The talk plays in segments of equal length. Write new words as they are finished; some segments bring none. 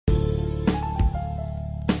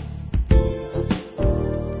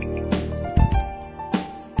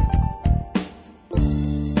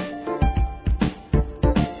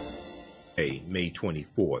May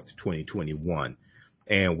 24th, 2021.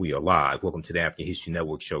 And we are live. Welcome to the African History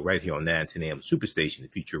Network show right here on 910 AM Superstation, the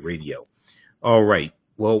Future Radio. All right.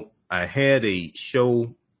 Well, I had a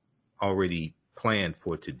show already planned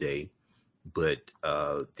for today, but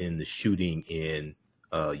then the shooting in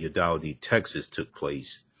Uvalde, Texas took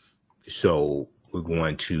place. So we're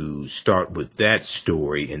going to start with that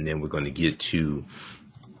story, and then we're going to get to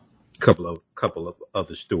couple of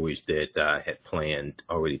other stories that I had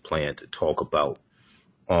already planned to talk about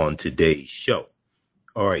on today's show.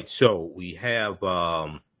 All right, so we have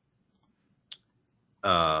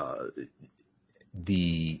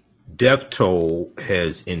the death toll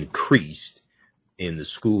has increased in the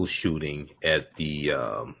school shooting at the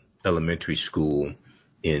elementary school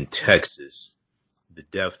in Texas. The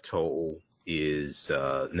death toll is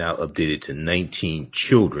now updated to 19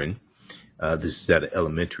 children. This is at an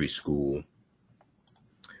elementary school,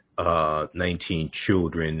 19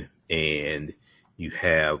 children, and you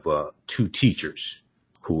have 2 teachers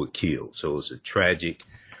who were killed. So it's a tragic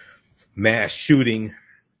mass shooting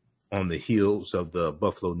on the heels of the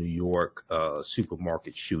Buffalo, New York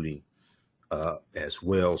supermarket shooting as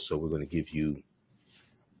well. So we're going to give you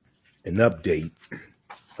an update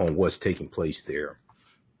on what's taking place there.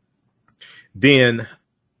 Then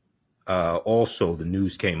also, the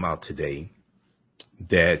news came out today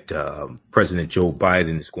that President Joe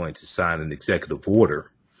Biden is going to sign an executive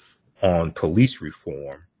order on police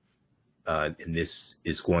reform. And this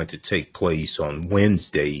is going to take place on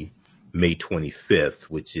Wednesday, May 25th,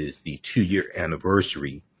 which is the 2-year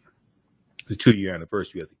anniversary of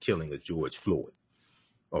the killing of George Floyd.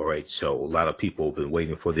 All right. So a lot of people have been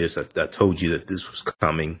waiting for this. I told you that this was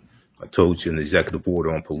coming. I told you an executive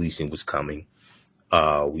order on policing was coming.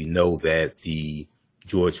 We know that the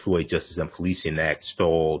George Floyd Justice and Policing Act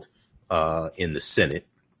stalled in the Senate.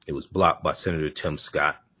 It was blocked by Senator Tim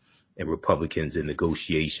Scott and Republicans in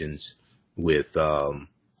negotiations with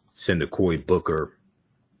Senator Cory Booker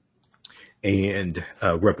and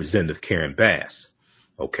Representative Karen Bass.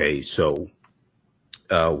 Okay, so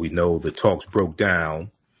we know the talks broke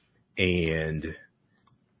down, and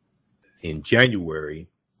in January,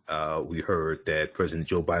 we heard that President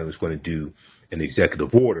Joe Biden was going to do an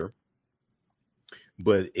executive order,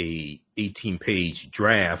 but a 18-page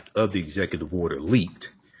draft of the executive order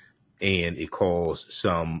leaked, and it caused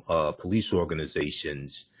some police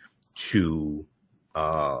organizations to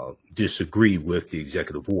disagree with the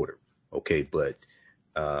executive order. Okay, but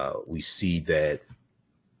we see that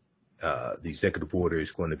the executive order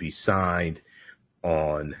is going to be signed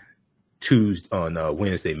on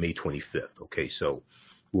Wednesday, May 25th. Okay, so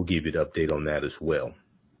we'll give you an update on that as well.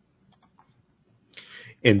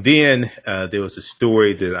 And then there was a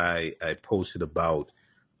story that I posted about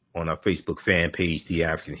on our Facebook fan page, The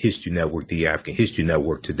African History Network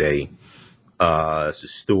today. It's a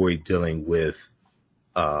story dealing with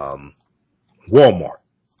Walmart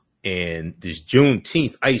and this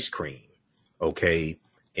Juneteenth ice cream. Okay.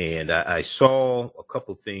 And I saw a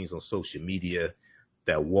couple of things on social media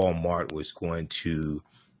that Walmart was going to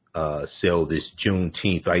sell this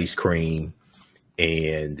Juneteenth ice cream,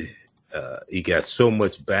 and it got so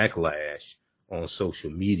much backlash on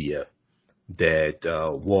social media that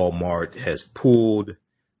Walmart has pulled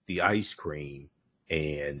the ice cream,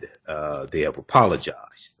 and they have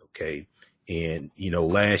apologized. Okay. And,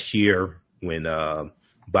 last year when President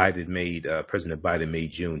Biden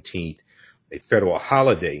made Juneteenth a federal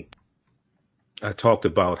holiday, I talked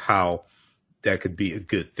about how that could be a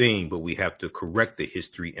good thing, but we have to correct the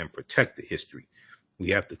history and protect the history. We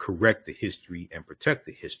have to correct the history and protect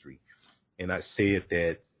the history. And I said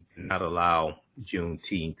that not allow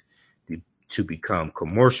Juneteenth to become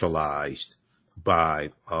commercialized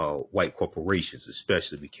by white corporations,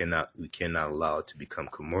 especially. We cannot allow it to become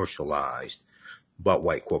commercialized by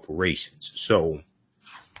white corporations. So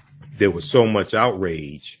there was so much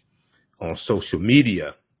outrage on social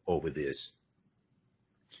media over this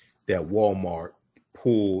that Walmart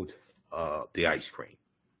pulled the ice cream.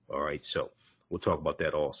 All right, so we'll talk about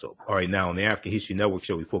that also. All right, now on the African History Network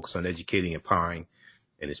show, we focus on educating, empowering,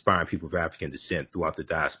 and inspiring people of African descent throughout the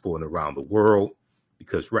diaspora and around the world,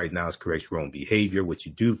 because right now it's correct your own behavior, what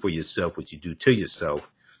you do for yourself, what you do to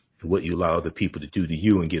yourself, and what you allow other people to do to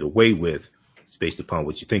you and get away with. It's based upon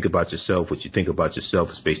what you think about yourself. What you think about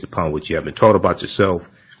yourself is based upon what you have been taught about yourself.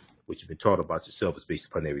 What you've been taught about yourself is based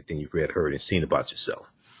upon everything you've read, heard, and seen about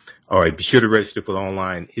yourself. All right, be sure to register for the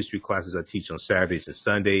online history classes I teach on Saturdays and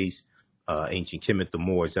Sundays. Ancient Kemet, the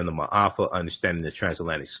Moors, and the Ma'afa, understanding the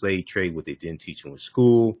transatlantic slave trade, what they didn't teach in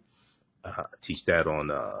school. I teach that on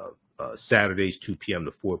Saturdays, 2 p.m.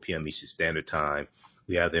 to 4 p.m. Eastern Standard Time.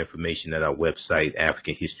 We have the information at our website,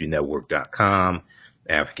 AfricanHistoryNetwork.com,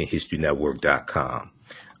 AfricanHistoryNetwork.com.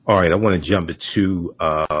 All right, I want to jump into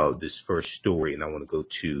this first story, and I want to go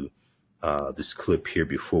to this clip here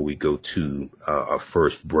before we go to our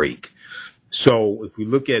first break. So if we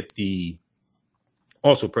look at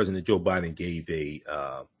also President Joe Biden gave a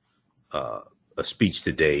speech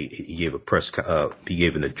today. He gave he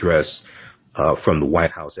gave an address from the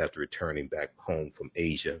White House after returning back home from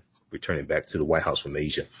Asia, returning back to the White House from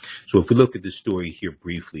Asia. So if we look at this story here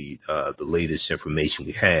briefly, the latest information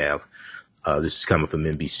we have, this is coming from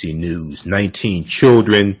NBC News. 19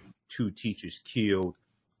 children, 2 teachers killed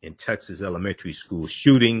in Texas elementary school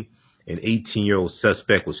shooting. An 18-year-old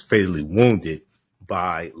suspect was fatally wounded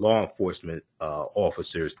by law enforcement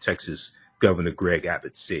officers, Texas Governor Greg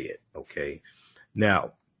Abbott said. Okay.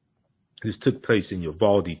 Now, this took place in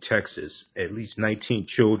Uvalde, Texas. At least 19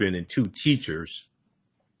 children and 2 teachers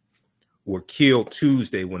were killed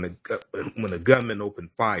Tuesday when a gunman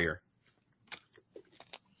opened fire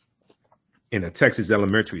in a Texas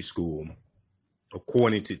elementary school,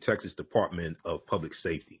 according to Texas Department of Public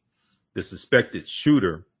Safety. The suspected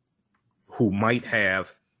shooter, who might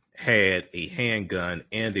have had a handgun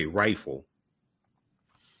and a rifle,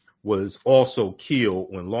 was also killed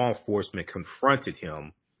when law enforcement confronted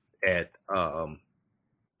him at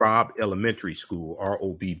Robb Elementary School,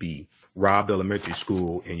 ROBB, Robb Elementary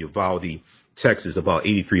School in Uvalde, Texas, about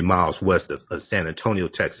 83 miles west of San Antonio,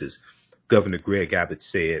 Texas, Governor Greg Abbott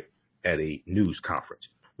said at a news conference.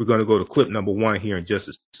 We're going to go to clip number 1 here in just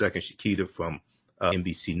a second, Shakita, from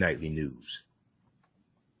NBC Nightly News.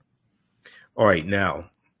 All right, now,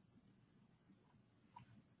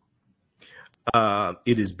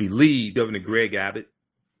 it is believed Governor Greg Abbott,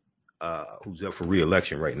 who's up for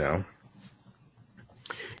re-election right now,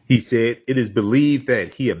 he said it is believed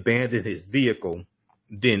that he abandoned his vehicle,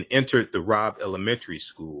 then entered the Robb Elementary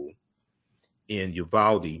School in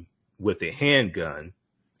Uvalde with a handgun,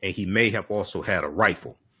 and he may have also had a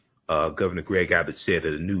rifle, Governor Greg Abbott said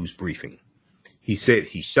at a news briefing. He said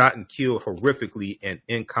he shot and killed horrifically and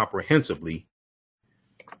incomprehensibly.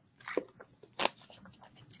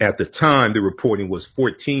 At the time, the reporting was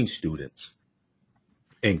 14 students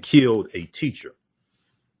and killed a teacher.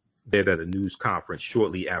 That at a news conference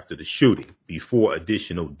shortly after the shooting, before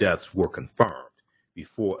additional deaths were confirmed.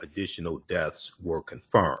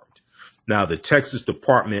 Now, the Texas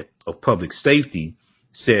Department of Public Safety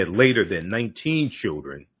said later that 19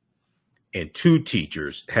 children and 2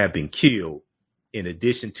 teachers have been killed in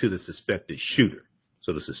addition to the suspected shooter.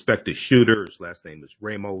 So the suspected shooter, his last name is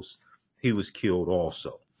Ramos, he was killed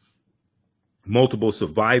also. Multiple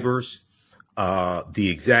survivors, the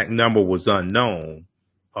exact number was unknown,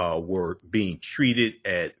 were being treated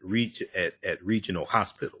at regional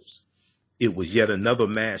hospitals. It was yet another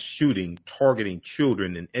mass shooting targeting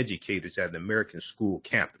children and educators at an American school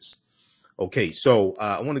campus. Okay, so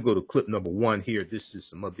I want to go to clip number 1 here. This is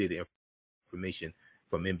some updated information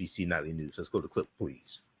from NBC Nightly News. Let's go to clip,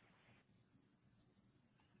 please.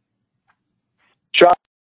 Shot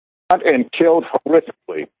and killed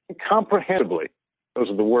horrifically, incomprehensibly. Those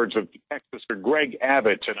are the words of Texas Greg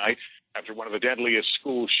Abbott tonight after one of the deadliest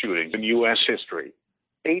school shootings in U.S. history.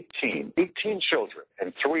 18 children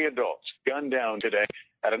and 3 adults gunned down today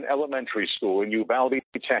at an elementary school in Uvalde,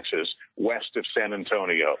 Texas, west of San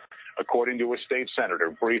Antonio. According to a state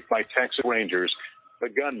senator briefed by Texas Rangers, the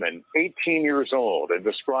gunman, 18 years old and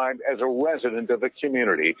described as a resident of the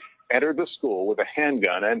community, entered the school with a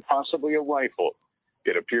handgun and possibly a rifle.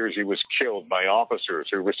 It appears he was killed by officers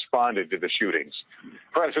who responded to the shootings.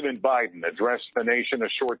 President Biden addressed the nation a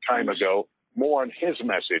short time ago. More on his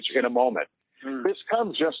message in a moment. This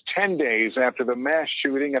comes just 10 days after the mass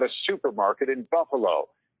shooting at a supermarket in Buffalo,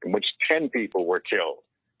 in which 10 people were killed.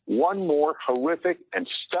 One more horrific and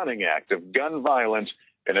stunning act of gun violence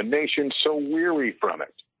in a nation so weary from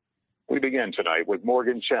it. We begin tonight with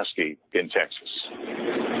Morgan Chesky in Texas.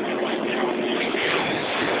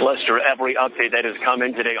 Lester, every update that has come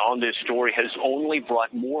in today on this story has only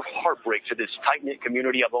brought more heartbreak to this tight-knit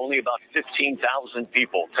community of only about 15,000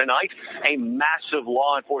 people. Tonight, a massive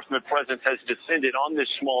law enforcement presence has descended on this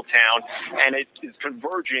small town, and it is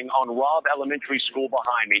converging on Robb Elementary School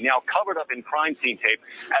behind me, now covered up in crime scene tape,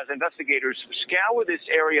 as investigators scour this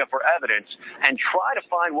area for evidence and try to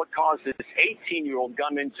find what caused this 18-year-old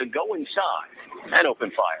gunman to go inside and open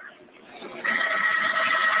fire.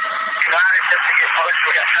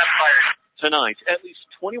 Tonight, at least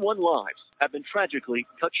 21 lives have been tragically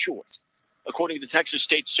cut short, according to Texas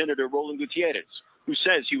State Senator Roland Gutierrez, who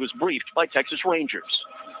says he was briefed by Texas Rangers.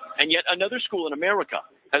 And yet another school in America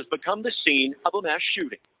has become the scene of a mass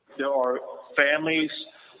shooting. There are families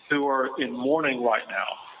who are in mourning right now,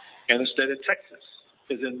 and the state of Texas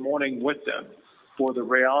is in mourning with them for the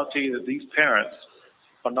reality that these parents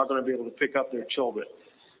are not going to be able to pick up their children.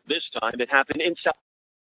 This time it happened in South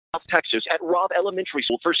Texas at Robb Elementary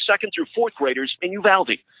School for 2nd through 4th graders in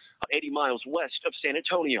Uvalde, 80 miles west of San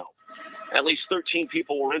Antonio. At least 13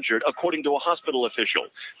 people were injured, according to a hospital official.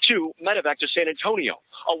 2 medevac to San Antonio,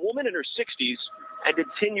 a woman in her 60s and a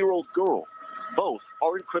 10-year-old girl. Both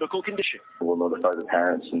are in critical condition. We'll notify the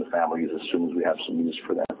parents and the families as soon as we have some news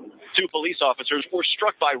for them. 2 police officers were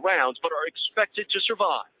struck by rounds but are expected to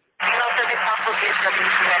survive.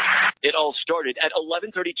 It all started at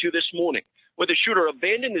 11:32 this morning, where the shooter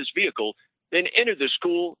abandoned his vehicle, then entered the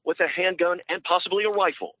school with a handgun and possibly a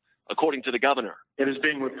rifle, according to the governor. It is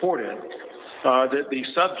being reported that the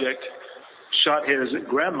subject shot his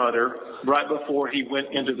grandmother right before he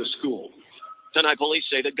went into the school. Tonight, police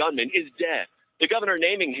say the gunman is dead, the governor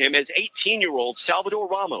naming him as 18-year-old Salvador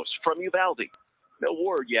Ramos from Uvalde. No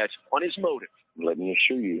word yet on his motive. Let me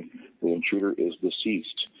assure you, the intruder is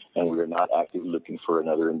deceased, and we are not actively looking for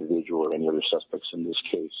another individual or any other suspects in this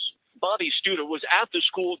case. Bobby Studer was at the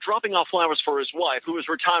school dropping off flowers for his wife, who was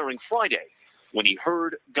retiring Friday, when he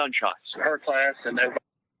heard gunshots. Her class and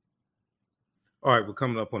All right, we're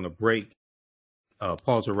coming up on a break.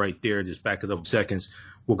 Pause it right there. Just back it up seconds.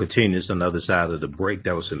 We'll continue this on the other side of the break.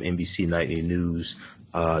 That was some NBC Nightly News.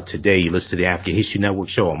 Today, you listen to the African History Network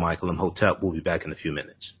show. I'm Michael Imhotep. We'll be back in a few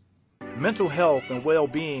minutes. Mental health and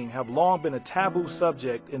well-being have long been a taboo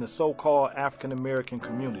subject in the so-called African-American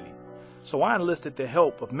community. So I enlisted the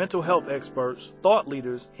help of mental health experts, thought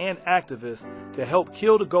leaders, and activists to help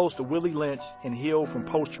kill the ghost of Willie Lynch and heal from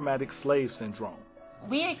post-traumatic slave syndrome.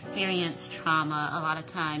 We experience trauma a lot of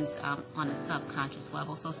times on a subconscious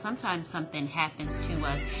level. So sometimes something happens to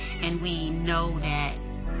us and we know that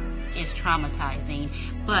it's traumatizing,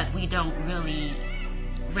 but we don't really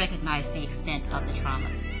recognize the extent of the trauma.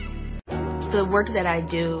 The work that I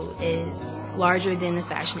do is larger than the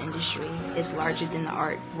fashion industry. It's larger than the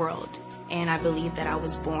art world. And I believe that I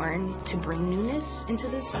was born to bring newness into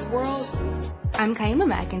this world. I'm Kaima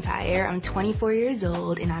McIntyre. I'm 24 years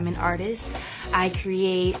old and I'm an artist. I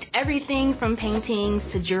create everything from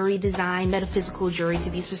paintings to jewelry design, metaphysical jewelry to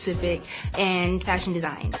be specific, and fashion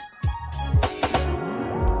design.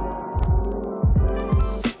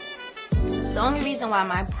 The only reason why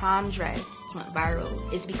my prom dress went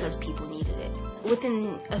viral is because people needed it.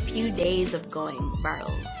 Within a few days of going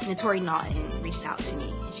viral, Notori Naughton reached out to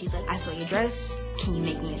me. She's like, I saw your dress, can you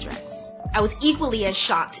make me a dress? I was equally as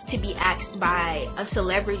shocked to be asked by a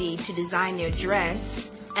celebrity to design their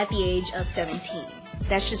dress at the age of 17.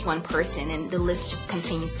 That's just one person, and the list just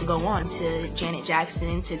continues to go on to Janet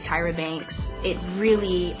Jackson, to Tyra Banks. It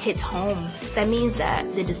really hits home. That means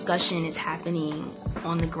that the discussion is happening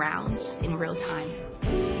on the grounds in real time.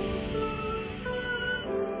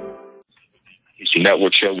 History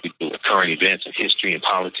Network show, we do current events of history and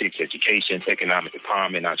politics, education, economic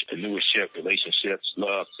empowerment, entrepreneurship, relationships,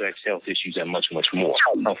 love, sex, health issues, and much, much more.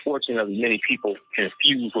 Unfortunately, many people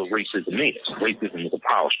confuse what racism is. Racism is a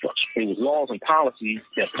power structure. It was laws and policies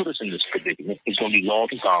that put us in this predicament. It's going to be laws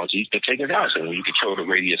and policies that take us out. So when you control the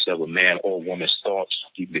radius of a man or woman's thoughts,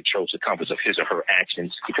 you control the compass of his or her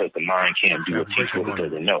actions, because the mind can't do what it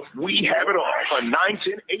doesn't know. We have it all on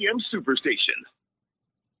 910 AM Superstation.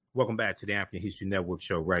 Welcome back to the African History Network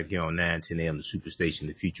show right here on 910 AM, the Superstation,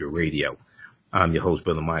 the Future Radio. I'm your host,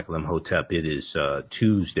 Brother Michael Imhotep. It is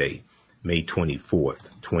Tuesday, May 24th,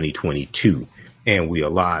 2022, and we are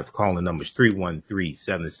live. Calling numbers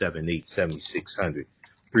 313-778-7600.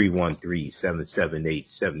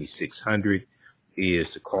 313-778-7600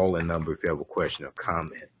 is the call-in number if you have a question or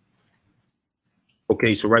comment.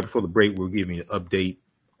 Okay, so right before the break, we're giving you an update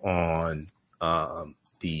on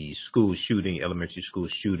the school shooting, elementary school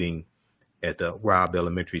shooting at the Robb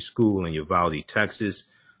Elementary School in Uvalde,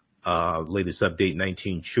 Texas. Latest update,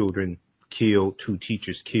 19 children killed, 2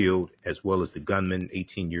 teachers killed, as well as the gunman,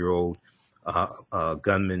 18-year-old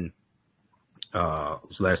gunman,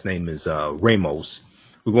 whose last name is Ramos.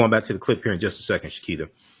 We're going back to the clip here in just a second, Shakita.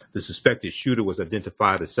 The suspected shooter was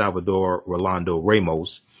identified as Salvador Rolando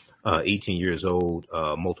Ramos, 18 years old,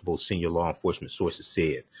 multiple senior law enforcement sources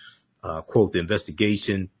said. Quote, the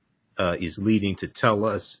investigation is leading to tell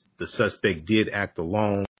us the suspect did act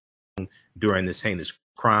alone during this heinous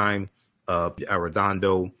crime.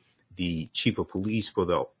 Arredondo, the chief of police for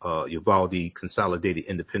the Uvalde Consolidated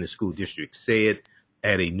Independent School District, said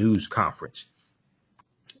at a news conference.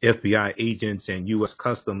 FBI agents and U.S.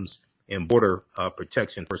 Customs and Border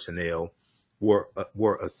Protection personnel were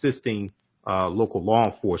assisting local law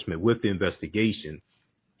enforcement with the investigation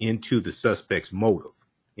into the suspect's motive,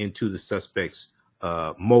 into the suspect's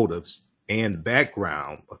motives and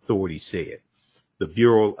background, authorities said. The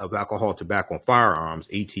Bureau of Alcohol, Tobacco, and Firearms,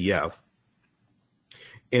 ATF,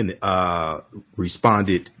 and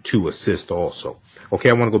responded to assist also. Okay,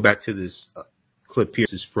 I want to go back to this clip here.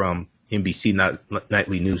 This is from NBC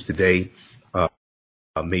Nightly News today,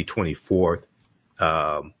 May 24th.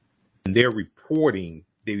 And they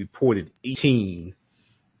reported 18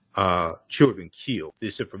 children killed.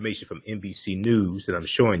 This information from NBC News that I'm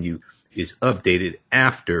showing you is updated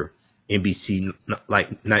after NBC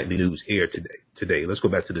Nightly News aired today. Let's go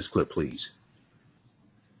back to this clip, please.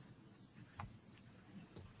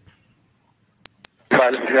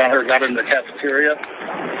 Got in the cafeteria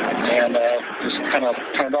and just kind of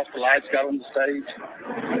turned off the lights, got on the stage,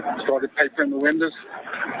 started papering the windows.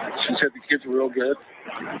 She said the kids were real good.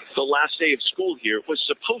 The last day of school here was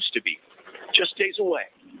supposed to be just days away.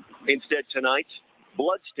 Instead, tonight,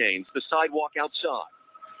 bloodstains the sidewalk outside.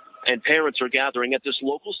 And parents are gathering at this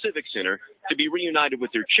local civic center to be reunited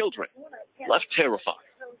with their children, left terrified.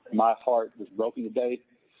 My heart was broken today.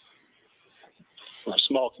 We're a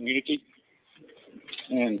small community,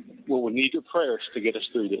 and we'll need your prayers to get us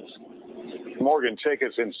through this. Morgan, take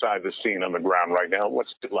us inside the scene on the ground right now.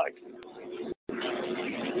 What's it like?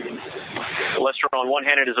 Lester, on one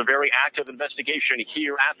hand, it is a very active investigation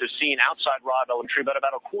here at the scene outside Robb Elementary, but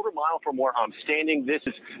about a quarter mile from where I'm standing,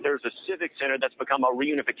 there's a civic center that's become a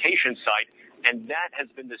reunification site, and that has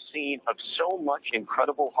been the scene of so much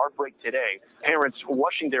incredible heartbreak today. Parents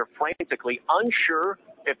rushing there frantically, unsure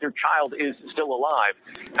if their child is still alive.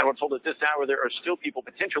 And we're told at this hour there are still people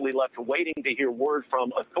potentially left waiting to hear word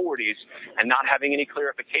from authorities and not having any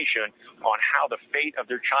clarification on how the fate of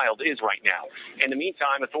their child is right now. In the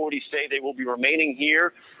meantime, authorities say they will be remaining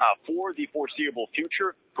here for the foreseeable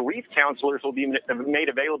future. Grief counselors will be made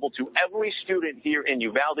available to every student here in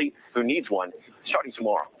Uvalde who needs one starting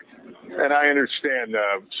tomorrow. And I understand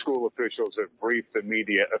school officials have briefed the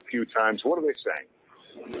media a few times. What are they saying?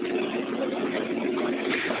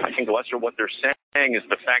 I think, Lester, what they're saying is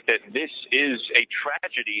the fact that this is a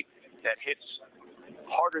tragedy that hits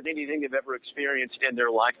harder than anything they've ever experienced in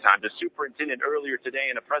their lifetime. The superintendent earlier today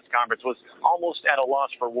in a press conference was almost at a loss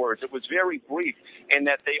for words. It was very brief in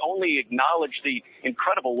that they only acknowledged the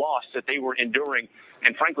incredible loss that they were enduring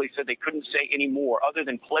and frankly said they couldn't say any more other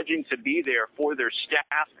than pledging to be there for their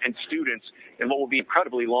staff and students in what will be an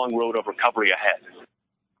incredibly long road of recovery ahead.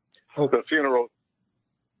 Oh, the funeral.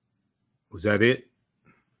 Was that it?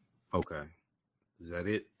 Okay. Is that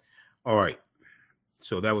it? All right.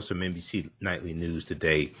 So that was from NBC Nightly News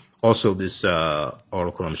today. Also, this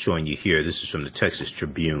article I'm showing you here, this is from the Texas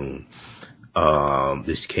Tribune.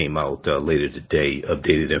 This came out later today.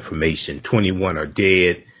 Updated information. 21 are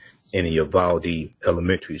dead in a Uvalde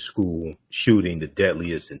elementary school shooting, the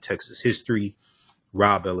deadliest in Texas history.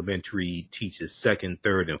 Robb Elementary teaches 2nd,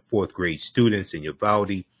 3rd, and 4th grade students in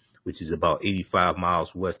Uvalde, which is about 85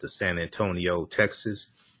 miles west of San Antonio, Texas.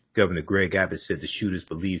 Governor Greg Abbott said the shooters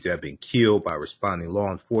believed to have been killed by responding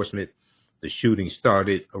law enforcement. The shooting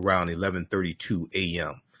started around 11:32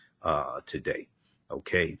 a.m. Today.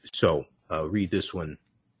 Okay, so read this one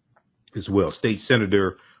as well. State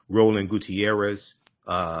Senator Roland Gutierrez,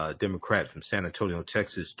 Democrat from San Antonio,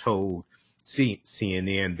 Texas, told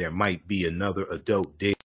CNN there might be another adult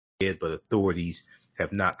dead, but authorities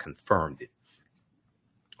have not confirmed it.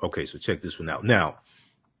 Okay, so check this one out. Now,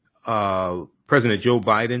 President Joe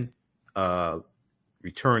Biden,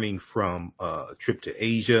 returning from a trip to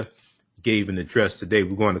Asia, gave an address today.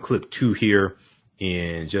 We're going to clip 2 here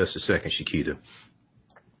in just a second, Shakita.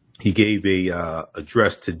 He gave a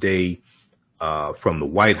address today from the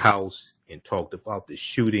White House and talked about the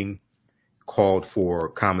shooting, called for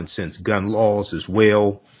common sense gun laws as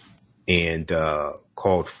well, and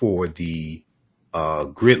called for the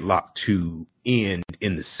gridlock to end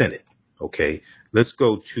in the Senate. Okay, let's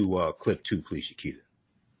go to clip 2, please, Shakita.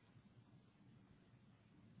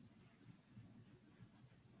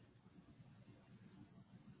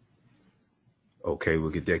 Okay,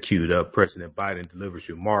 we'll get that queued up. President Biden delivers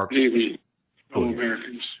remarks. Good evening, fellow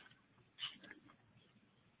Americans.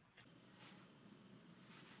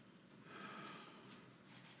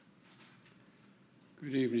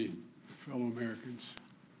 Good evening, fellow Americans.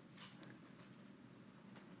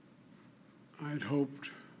 I had hoped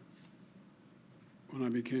when I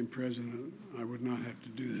became president I would not have to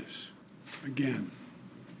do this again.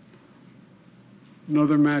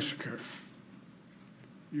 Another massacre.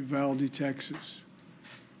 Uvalde, Texas,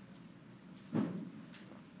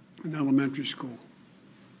 an elementary school.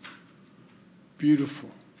 Beautiful,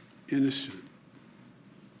 innocent,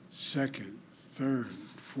 2nd, 3rd,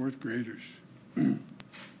 4th graders. And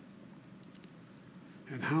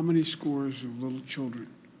And how many scores of little children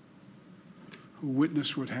who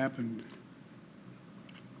witnessed what happened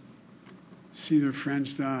see their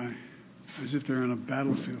friends die as if they're on a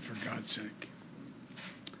battlefield, for God's sake.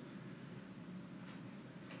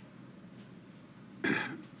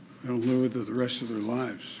 They'll live with it the rest of their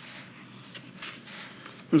lives.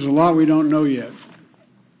 There's a lot we don't know yet.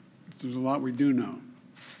 There's a lot we do know.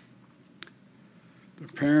 The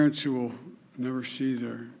parents who will never see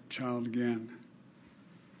their child again,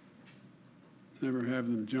 never have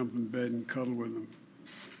them jump in bed and cuddle with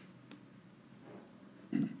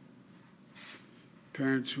them.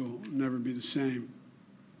 Parents will never be the same.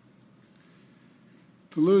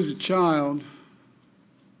 To lose a child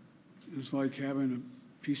is like having a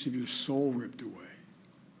piece of your soul ripped away.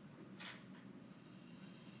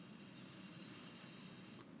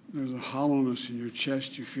 There's a hollowness in your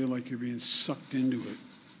chest. You feel like you're being sucked into it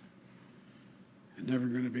and never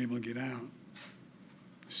going to be able to get out.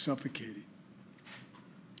 Suffocating.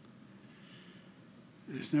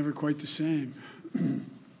 And it's never quite the same.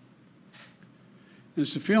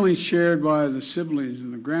 It's a feeling shared by the siblings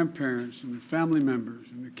and the grandparents and the family members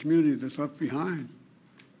and the community that's left behind.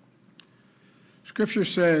 Scripture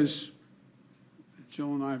says,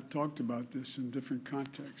 Jill and I have talked about this in different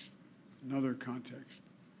contexts, in other contexts.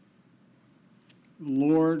 The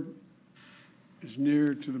Lord is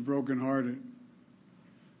near to the brokenhearted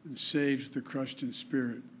and saves the crushed in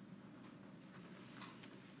spirit.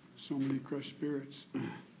 So many crushed spirits.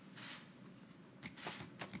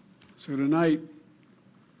 So tonight,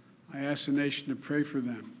 I ask the nation to pray for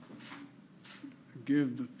them.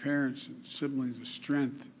 Give the parents and siblings the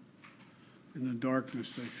strength in the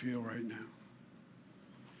darkness they feel right now.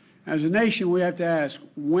 As a nation, we have to ask,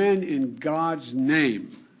 when in God's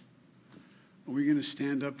name are we going to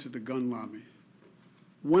stand up to the gun lobby?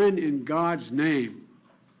 When in God's name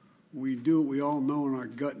we do what we all know in our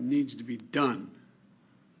gut needs to be done?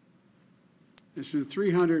 It's been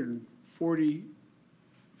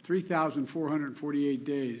 3,448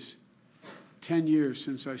 days, 10 years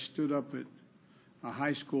since I stood up at a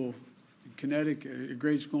high school in Connecticut, a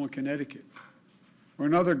grade school in Connecticut, where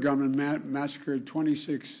another gunman massacred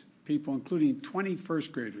 26 people, including 20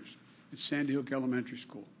 first graders at Sandy Hook Elementary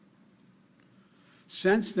School.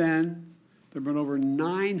 Since then, there have been over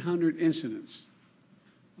 900 incidents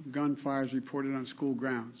of gunfires reported on school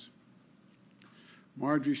grounds.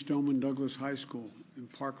 Marjorie Stoneman Douglas High School in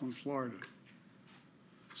Parkland, Florida.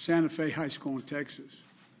 Santa Fe High School in Texas.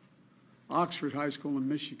 Oxford High School in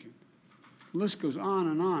Michigan. The list goes on,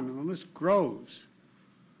 and the list grows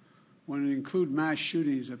when it includes mass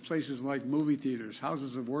shootings at places like movie theaters,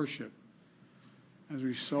 houses of worship, as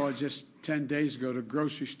we saw just 10 days ago at a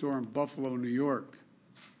grocery store in Buffalo, New York.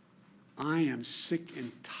 I am sick and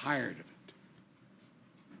tired of it.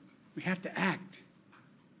 We have to act.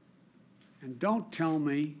 And don't tell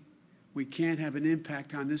me we can't have an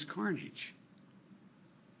impact on this carnage.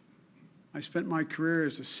 I spent my career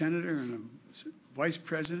as a senator and a vice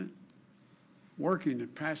president working to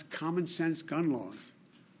pass common sense gun laws.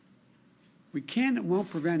 We can and won't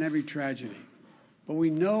prevent every tragedy, but we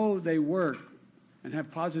know they work and have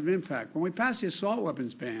positive impact. When we passed the assault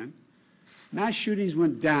weapons ban, mass shootings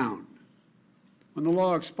went down. When the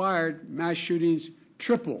law expired, mass shootings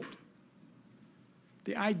tripled.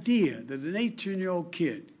 The idea that an 18-year-old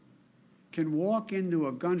kid can walk into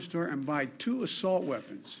a gun store and buy 2 assault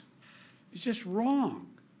weapons is just wrong.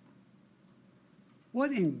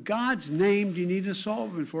 What in God's name do you need an assault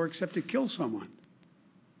weapon for except to kill someone?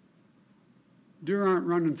 Deer aren't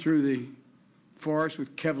running through the forest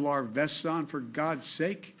with Kevlar vests on, for God's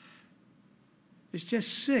sake. It's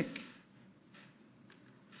just sick.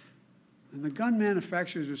 And the gun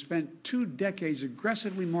manufacturers have spent 2 decades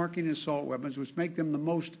aggressively marketing assault weapons, which make them the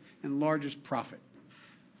most and largest profit.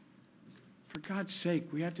 For God's sake,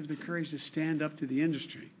 we have to have the courage to stand up to the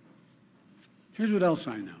industry. Here's what else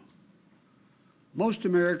I know. Most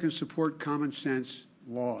Americans support common sense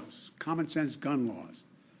laws, common sense gun laws.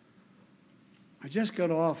 I just got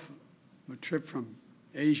off a trip from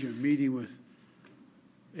Asia, meeting with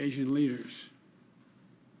Asian leaders.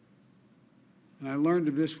 And I learned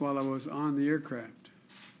of this while I was on the aircraft.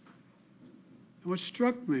 And what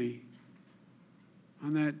struck me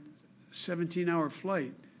on that 17-hour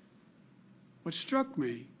flight, what struck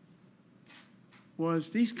me was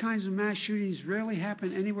these kinds of mass shootings rarely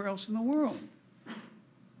happen anywhere else in the world.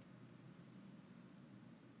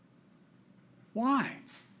 Why?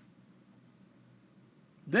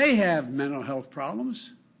 They have mental health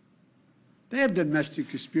problems. They have domestic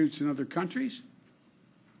disputes in other countries.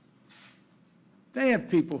 They have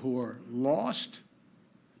people who are lost.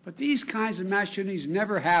 But these kinds of mass shootings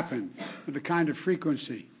never happen with the kind of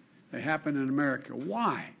frequency they happen in America.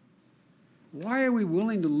 Why? Why are we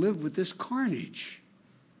willing to live with this carnage?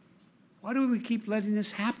 Why do we keep letting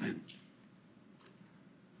this happen?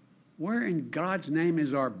 Where in God's name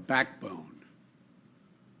is our backbone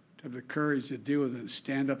to have the courage to deal with it and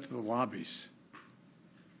stand up to the lobbies?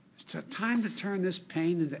 It's time to turn this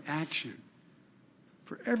pain into action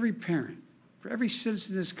for every parent, for every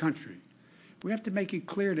citizen in this country. We have to make it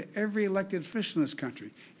clear to every elected official in this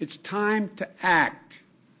country. It's time to act.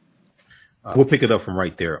 We'll pick it up from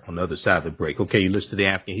right there on the other side of the break. Okay, you listen to the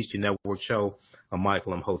African History Network show. I'm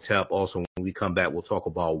Michael Imhotep. Also, when we come back, we'll talk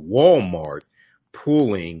about Walmart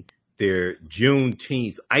pulling their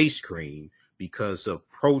Juneteenth ice cream because of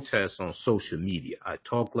protests on social media. I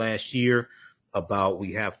talked last year about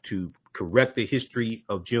we have to correct the history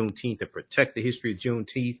of Juneteenth and protect the history of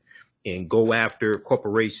Juneteenth and go after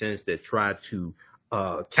corporations that try to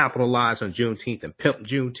capitalize on Juneteenth and pimp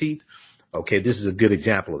Juneteenth. Okay, this is a good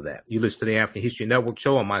example of that. You listen to the African History Network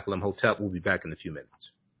show. I'm Michael Imhotep. We'll be back in a few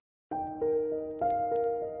minutes.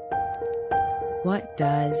 What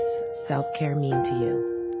does self-care mean to you?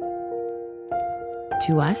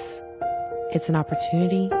 To us, it's an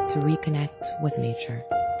opportunity to reconnect with nature.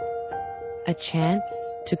 A chance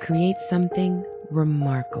to create something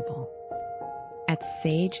remarkable. At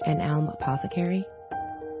Sage and Elm Apothecary,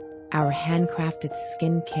 our handcrafted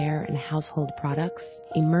skincare and household products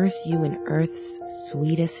immerse you in Earth's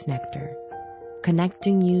sweetest nectar,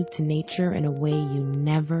 connecting you to nature in a way you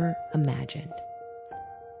never imagined.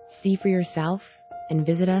 See for yourself and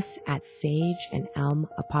visit us at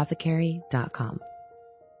sageandelmapothecary.com.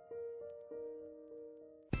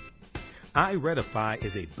 iRedify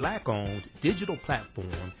is a Black-owned digital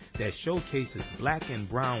platform that showcases Black and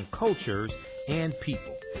Brown cultures and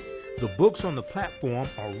people. The books on the platform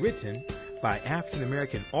are written by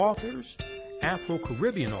African-American authors,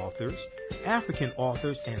 Afro-Caribbean authors, African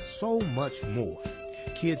authors, and so much more.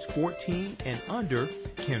 Kids 14 and under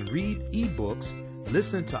can read ebooks,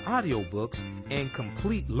 listen to audiobooks, and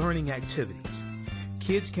complete learning activities.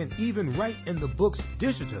 Kids can even write in the books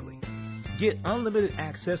digitally. Get unlimited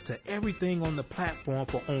access to everything on the platform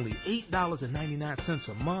for only $8.99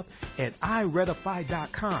 a month at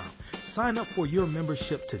iRedify.com. Sign up for your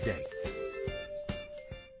membership today.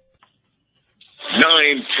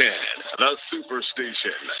 910, the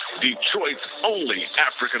Superstation, Detroit's only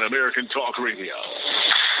African-American talk radio.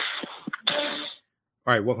 All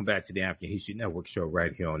right, welcome back to the African History Network show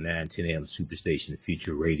right here on 910 AM Superstation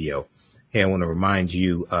Future Radio. Hey, I want to remind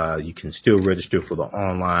you, you can still register for the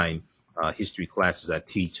online history classes I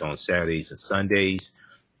teach on Saturdays and Sundays.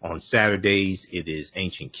 On Saturdays, it is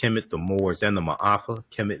Ancient Kemet, the Moors, and the Ma'afa.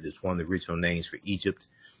 Kemet is one of the original names for Egypt.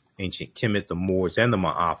 Ancient Kemet, the Moors, and the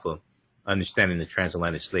Ma'afa. Understanding the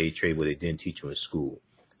transatlantic slave trade, what they didn't teach you in school.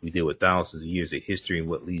 We deal with thousands of years of history and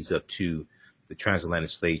what leads up to the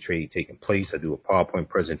transatlantic slave trade taking place. I do a PowerPoint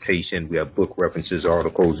presentation. We have book references,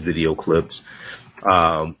 articles, video clips.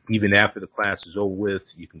 Even after the class is over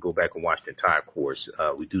with, you can go back and watch the entire course.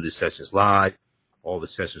 We do the sessions live. All the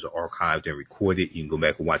sessions are archived and recorded. You can go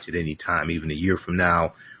back and watch it anytime, even a year from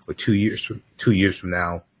now or 2 years from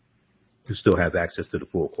now. You still have access to the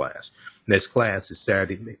full class. Next class is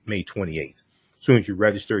Saturday, May 28th. As soon as you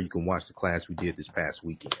register, you can watch the class we did this past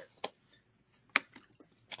weekend.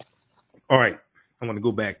 All right. I want to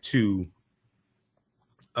go back to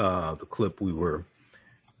the clip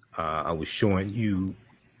I was showing you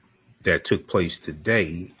that took place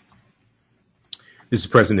today. This is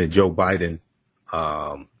President Joe Biden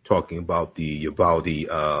talking about the Uvalde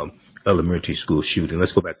elementary school shooting.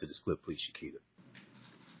 Let's go back to this clip, please, Shakita.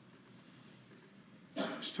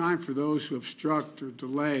 It's time for those who obstruct or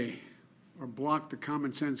delay or block the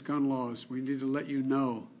common sense gun laws. We need to let you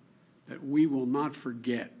know that we will not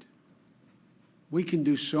forget. We can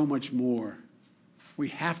do so much more. We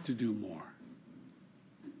have to do more.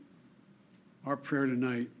 Our prayer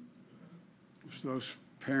tonight was for those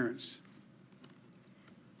parents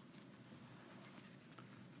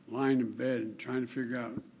lying in bed and trying to figure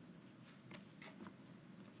out,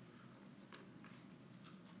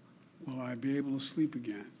 will I be able to sleep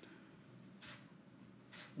again?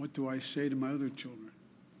 What do I say to my other children?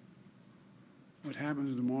 What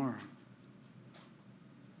happens tomorrow?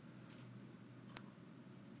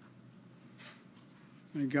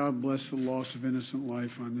 May God bless the loss of innocent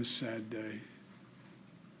life on this sad day.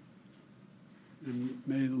 And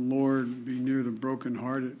may the Lord be near the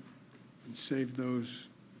brokenhearted and save those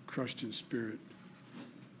crushed in spirit,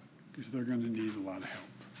 because they're going to need a lot of help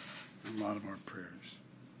and a lot of our prayers.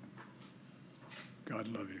 God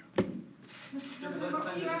love you.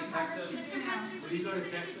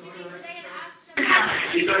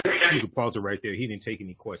 You can pause it right there. He didn't take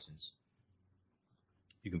any questions.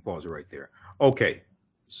 You can pause it right there. Okay,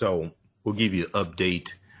 so we'll give you an update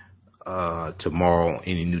tomorrow.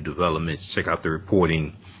 Any new developments? Check out the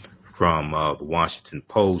reporting from the Washington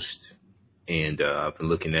Post, and I've been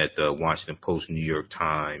looking at the Washington Post, New York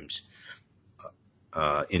Times,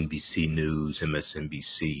 NBC News,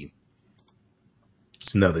 MSNBC.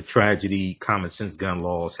 It's another tragedy. Common sense gun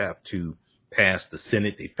laws have to pass the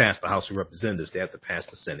Senate. They passed the House of Representatives. They have to pass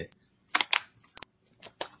the Senate.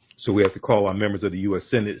 So we have to call our members of the U.S.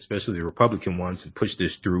 Senate, especially the Republican ones, and push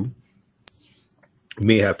this through. We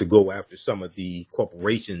may have to go after some of the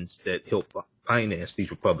corporations that help finance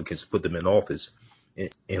these Republicans, put them in office,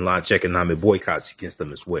 and launch economic boycotts against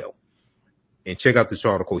them as well. And check out this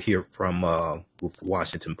article here from with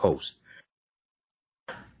Washington Post.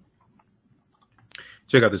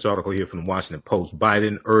 Check out this article here from the Washington Post.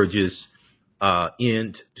 Biden urges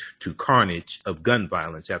end to carnage of gun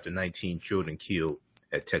violence after 19 children killed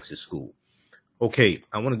at Texas school. Okay,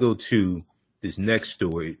 I want to go to this next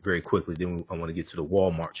story very quickly. Then I want to get to the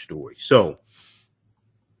Walmart story. So,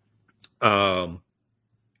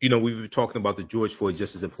 we've been talking about the George Floyd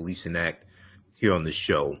Justice and Policing Act here on the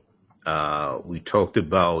show. We talked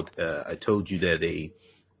about, I told you that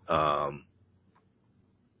an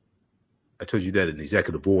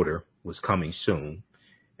executive order was coming soon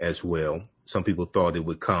as well. Some people thought it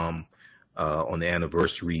would come on the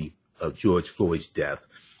anniversary of George Floyd's death.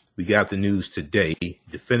 We got the news today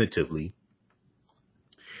definitively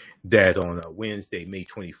that on Wednesday, May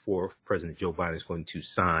 24th, President Joe Biden is going to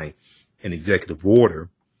sign an executive order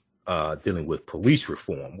dealing with police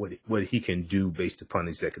reform, what he can do based upon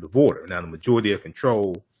executive order. Now, the majority of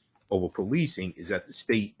control over policing is at the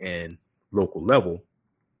state and local level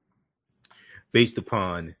based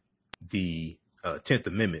upon the 10th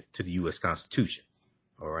Amendment to the U.S. Constitution.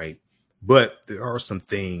 All right. But there are some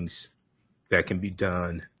things that can be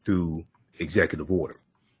done through executive order.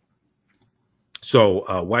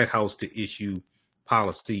 So White House to issue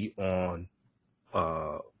policy on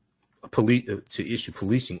to issue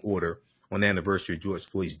policing order on the anniversary of George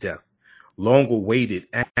Floyd's death. Long-awaited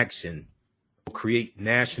action will create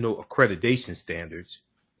national accreditation standards,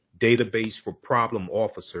 database for problem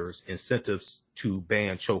officers, incentives to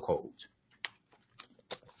ban chokeholds.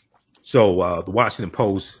 So the Washington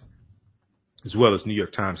Post, as well as New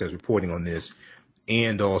York Times, has reporting on this,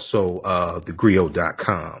 and also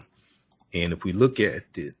thegrio.com. And if we look at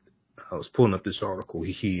it, I was pulling up this article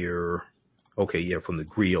here. Okay, yeah, from the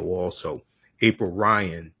Grio also. April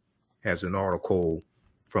Ryan has an article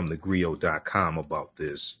from thegrio.com about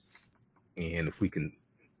this. And if we can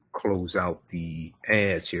close out the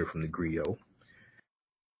ads here from the Grio.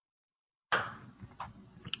 All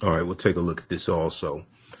right, we'll take a look at this also.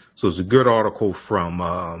 So it's a good article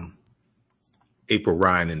from April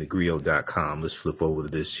Ryan and thegrio.com. Let's flip over to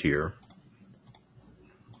this here.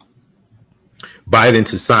 Biden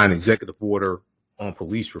to sign executive order on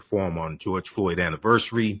police reform on George Floyd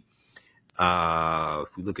anniversary.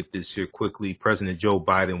 If we look at this here quickly, President Joe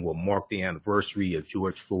Biden will mark the anniversary of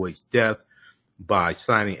George Floyd's death by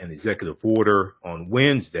signing an executive order on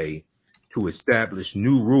Wednesday to establish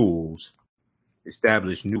new rules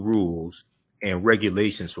and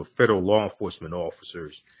regulations for federal law enforcement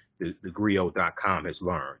officers, the Grio.com has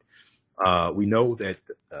learned. We know that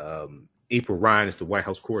April Ryan is the White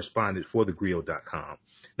House correspondent for the Grio.com.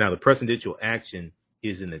 Now, the presidential action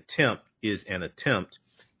is an attempt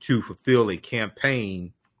to fulfill a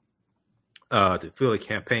campaign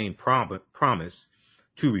promise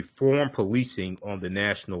to reform policing on the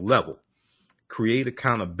national level, create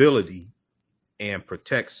accountability, and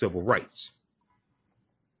protect civil rights.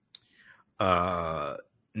 Now,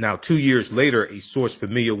 2 years later, a source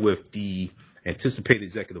familiar with the anticipated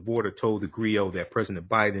executive order told the Grio that President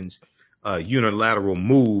Biden's unilateral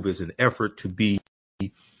move is an effort to be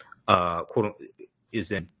quote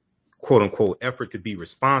unquote effort to be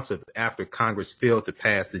responsive after Congress failed to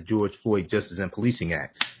pass the George Floyd Justice and Policing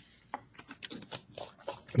Act,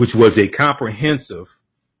 which was a comprehensive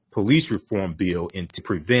police reform bill to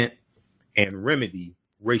prevent and remedy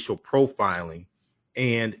racial profiling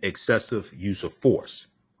and excessive use of force.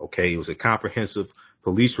 Okay, it was a comprehensive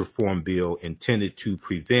police reform bill intended to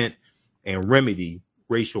prevent and remedy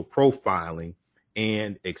racial profiling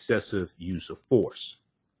and excessive use of force.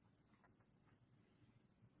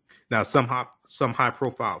 Now, some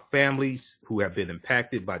high-profile families who have been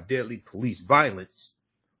impacted by deadly police violence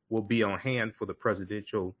will be on hand for the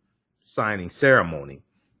presidential signing ceremony.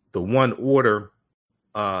 The one order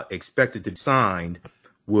expected to be signed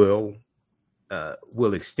will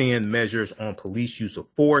extend measures on police use of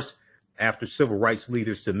force after civil rights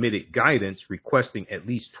leaders submitted guidance requesting at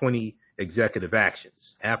least 20 executive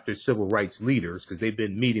actions. After civil rights leaders, because they've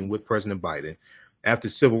been meeting with President Biden, after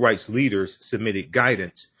civil rights leaders submitted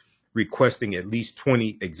guidance requesting at least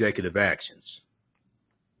 20 executive actions.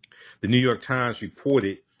 The New York Times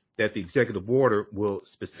reported that the executive order will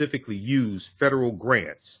specifically use federal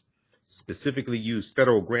grants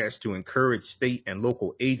to encourage state and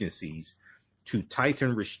local agencies to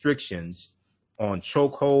tighten restrictions on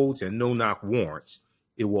chokeholds and no-knock warrants.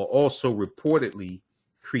 It will also reportedly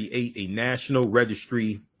create a national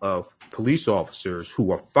registry of police officers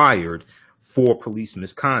who are fired for police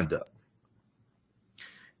misconduct.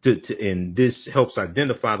 And this helps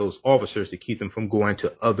identify those officers to keep them from going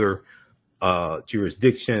to other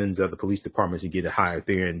jurisdictions, other police departments, and get hired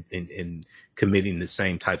there and committing the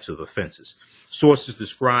same types of offenses. Sources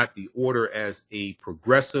describe the order as a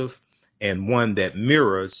progressive and one that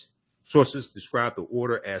mirrors. Sources describe the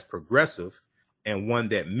order as progressive and one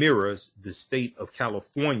that mirrors the state of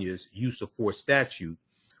California's use of force statute,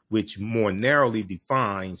 which more narrowly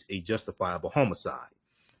defines a justifiable homicide.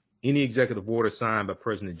 Any executive order signed by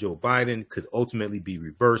President Joe Biden could ultimately be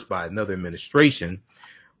reversed by another administration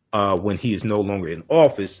when he is no longer in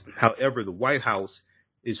office. However, the White House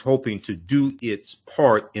is hoping to do its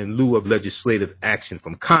part in lieu of legislative action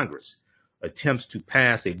from Congress. Attempts to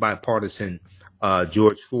pass a bipartisan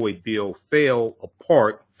George Floyd bill fell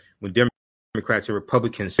apart when Democrats and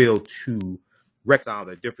Republicans failed to reconcile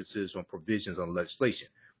their differences on provisions on legislation.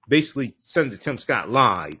 Basically, Senator Tim Scott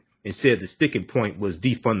lied and said the sticking point was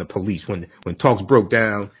defund the police. When talks broke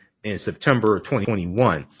down in September of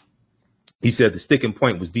 2021, he said the sticking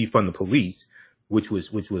point was defund the police, which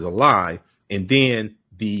was a lie. And then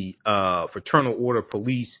the Fraternal Order of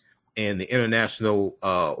Police and the International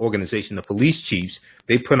Organization of Police Chiefs,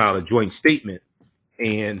 they put out a joint statement,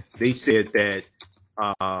 and they said that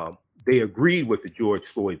they agreed with the George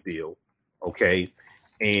Floyd bill, okay,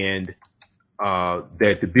 and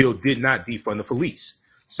that the bill did not defund the police.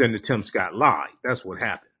 Senator Tim Scott lied. That's what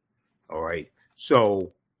happened. All right.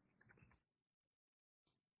 So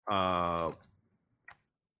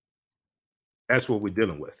that's what we're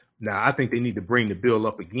dealing with. Now, I think they need to bring the bill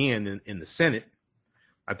up again in the Senate.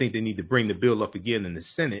 I think they need to bring the bill up again in the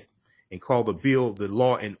Senate and call the bill the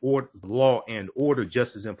Law and Order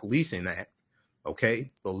Justice and Policing Act. Okay,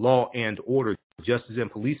 the Law and Order Justice and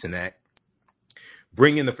Policing Act.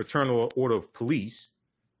 Bring in the Fraternal Order of Police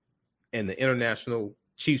and the International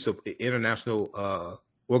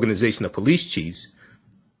Organization of Police Chiefs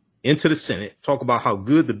into the Senate. Talk about how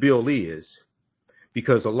good the bill is,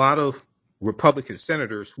 because a lot of Republican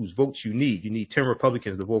senators whose votes you need 10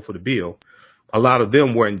 Republicans to vote for the bill. A lot of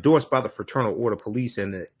them were endorsed by the Fraternal Order of Police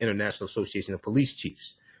and the International Association of Police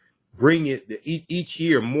Chiefs. Bring it. Each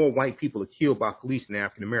year, more white people are killed by police than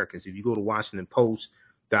African Americans. If you go to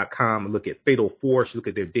WashingtonPost.com and look at Fatal Force, look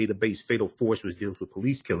at their database, Fatal Force, which deals with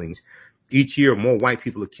police killings. Each year, more white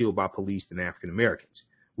people are killed by police than African Americans.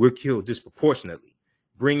 We're killed disproportionately.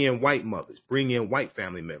 Bring in white mothers, bring in white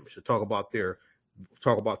family members to talk about their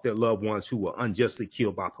loved ones who were unjustly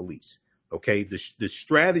killed by police. Okay, the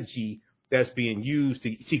strategy that's being used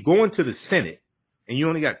to see going to the Senate, and you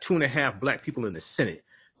only got 2.5 black people in the Senate.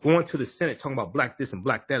 Going to the Senate talking about black this and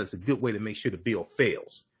black that is a good way to make sure the bill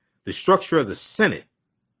fails. The structure of the Senate,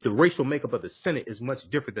 the racial makeup of the Senate is much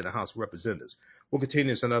different than the House of Representatives. We'll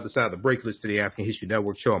continue this on the other side of the break. Listen to the African History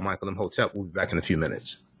Network show. I'm Michael Imhotep. We'll be back in a few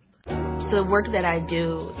minutes. The work that I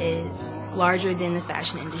do is larger than the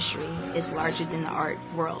fashion industry. It's larger than the art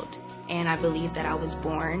world. And I believe that I was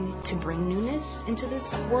born to bring newness into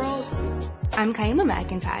this world. I'm Kaima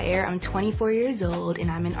McIntyre. I'm 24 years old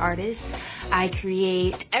and I'm an artist. I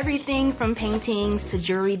create everything from paintings to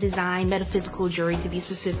jewelry design, metaphysical jewelry to be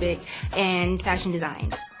specific, and fashion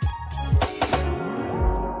design.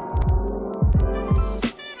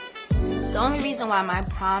 The only reason why my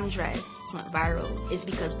prom dress went viral is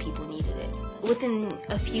because people needed it. Within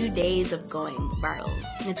a few days of going viral,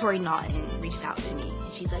 Naturi Naughton reached out to me.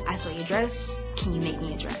 She's like, I saw your dress. Can you make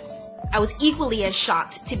me a dress? I was equally as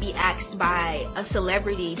shocked to be asked by a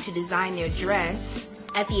celebrity to design their dress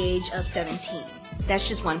at the age of 17. That's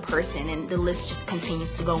just one person, and the list just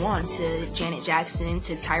continues to go on to Janet Jackson,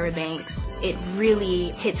 to Tyra Banks. It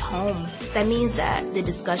really hits home. That means that the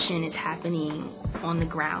discussion is happening on the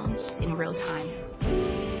grounds in real time.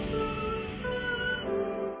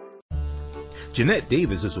 Jeanette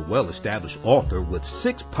Davis is a well-established author with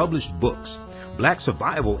 6 published books. Black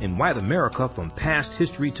Survival in White America from Past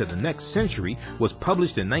History to the Next Century was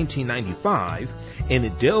published in 1995, and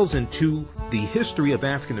it delves into the history of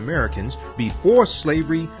African Americans before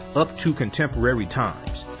slavery up to contemporary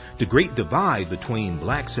times. The Great Divide Between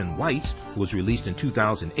Blacks and Whites was released in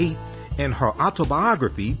 2008, and her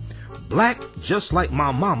autobiography, Black Just Like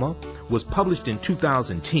My Mama, was published in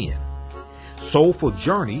 2010. Soulful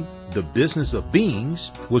Journey, The Business of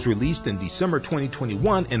Beings, was released in December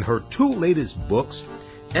 2021, and her two latest books,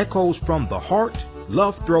 Echoes from the Heart,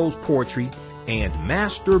 Love Throws Poetry, and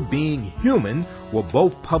Master Being Human, were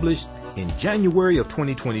both published in January of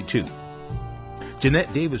 2022.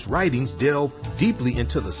 Jeanette Davis' writings delve deeply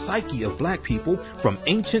into the psyche of Black people from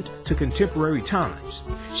ancient to contemporary times.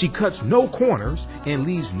 She cuts no corners and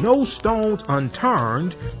leaves no stones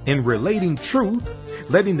unturned in relating truth,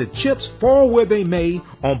 letting the chips fall where they may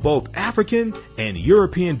on both African and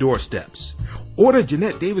European doorsteps. Order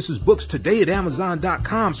Jeanette Davis's books today at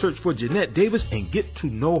Amazon.com. Search for Jeanette Davis and get to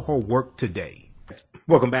know her work today.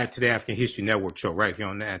 Welcome back to the African History Network show right here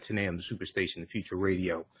on the Ateneo, the Superstation, the Future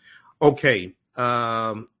Radio. Okay.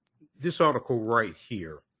 This article right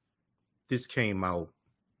here, this came out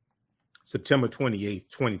September 28th,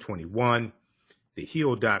 2021.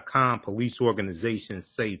 TheHill.com, police organizations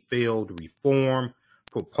say failed reform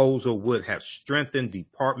proposal would have strengthened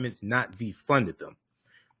departments, not defunded them.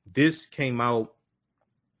 This came out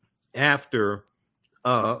after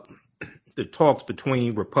the talks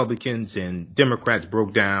between Republicans and Democrats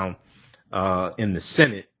broke down in the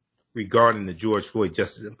Senate regarding the George Floyd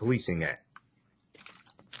Justice and Policing Act.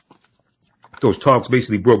 Those talks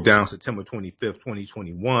basically broke down September 25th,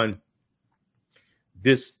 2021.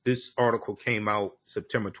 This article came out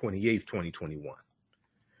September 28th, 2021.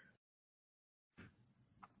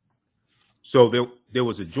 So there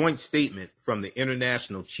was a joint statement from the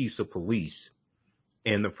International Chiefs of Police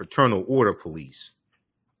and the Fraternal Order Police.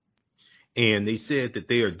 And they said that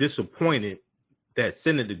they are disappointed that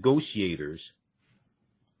Senate negotiators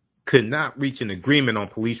could not reach an agreement on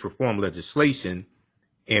police reform legislation.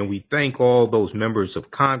 And we thank all those members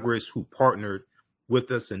of Congress who partnered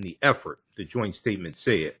with us in the effort, the joint statement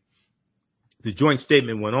said. The joint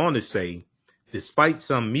statement went on to say, despite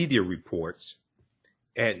some media reports,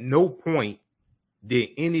 at no point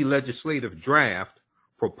did any legislative draft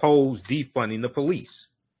propose defunding the police.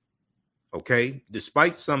 Okay?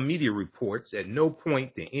 Despite some media reports, at no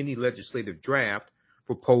point did any legislative draft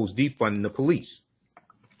propose defunding the police.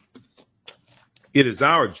 It is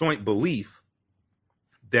our joint belief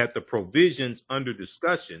that the provisions under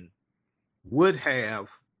discussion would have,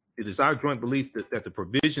 it is our joint belief that the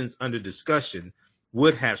provisions under discussion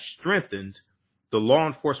would have strengthened the law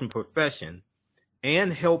enforcement profession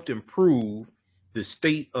and helped improve the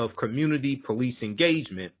state of community police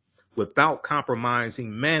engagement without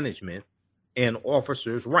compromising management and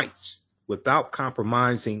officers' rights. Without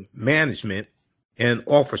compromising management and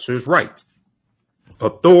officers' rights,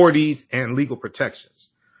 authorities, and legal protections.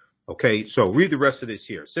 Okay, so read the rest of this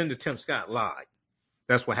here. Senator Tim Scott lied.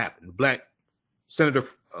 That's what happened. The black senator,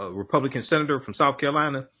 Republican senator from South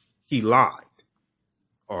Carolina, he lied.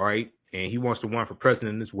 All right, and he wants to run for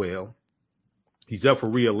president as well. He's up for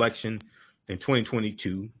re-election in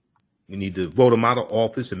 2022. We need to vote him out of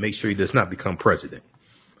office and make sure he does not become president.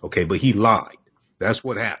 Okay, but he lied. That's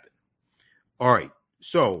what happened. All right,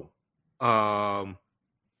 so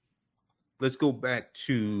let's go back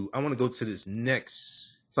to, I want to go to this next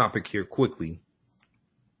topic here quickly.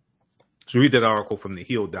 So read that article from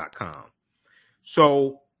thehill.com.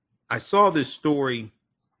 So I saw this story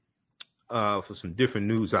for some different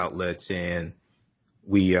news outlets, and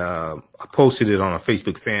I posted it on our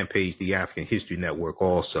Facebook fan page, the African History Network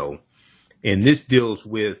also. And this deals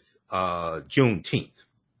with Juneteenth.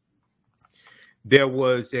 There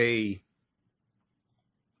was a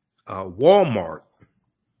Walmart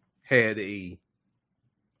had a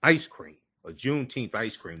ice cream, a Juneteenth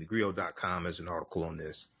ice cream. TheGrill.com has an article on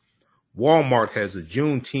this. Walmart has a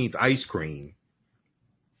Juneteenth ice cream,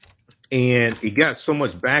 and it got so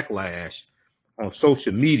much backlash on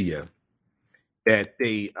social media that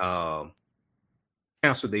they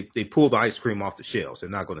canceled. They pulled the ice cream off the shelves. They're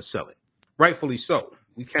not going to sell it. Rightfully so.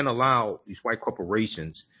 We can't allow these white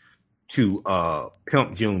corporations to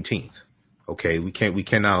pimp Juneteenth. Okay, we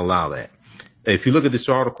cannot allow that. If you look at this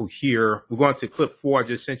article here, we're going to clip 4 I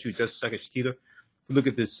just sent you just a second, Shakita. Look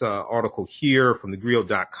at this article here from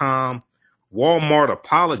thegrill.com. Walmart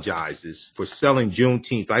apologizes for selling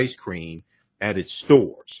Juneteenth ice cream at its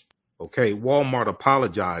stores. Okay, Walmart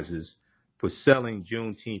apologizes for selling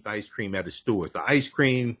Juneteenth ice cream at its stores. The ice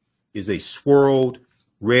cream is a swirled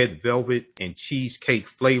red velvet and cheesecake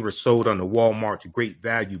flavor sold under Walmart's Great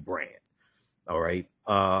Value brand. All right.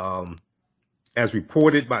 As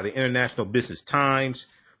reported by the International Business Times,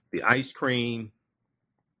 the ice cream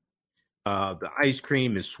The ice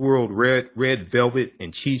cream is swirled red velvet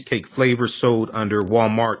and cheesecake flavors sold under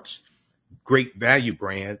Walmart's Great Value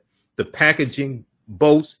brand. The packaging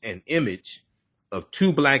boasts an image of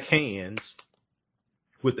two black hands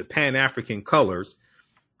with the Pan-African colors,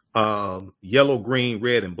 yellow, green,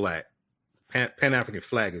 red, and black. Pan-African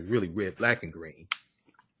flag is really red, black, and green.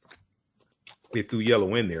 They threw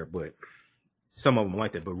yellow in there, but some of them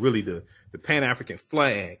like that. But really the Pan-African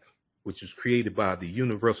flag, which was created by the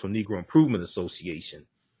Universal Negro Improvement Association,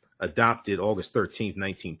 adopted August 13th,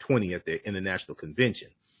 1920 at their International Convention,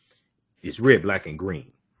 is red, black, and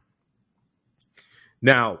green.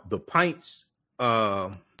 Now, the pints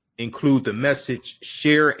include the message,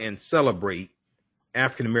 share and celebrate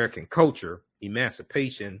African-American culture,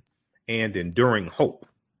 emancipation, and enduring hope.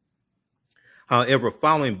 However,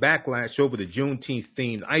 following backlash over the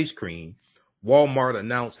Juneteenth-themed ice cream, Walmart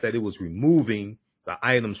announced that it was removing the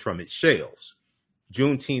items from its shelves.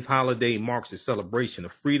 Juneteenth holiday marks a celebration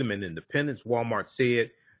of freedom and independence, Walmart said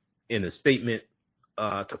in a statement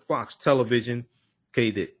to Fox Television. Okay,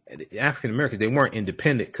 that the African Americans, they weren't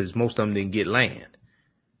independent because most of them didn't get land.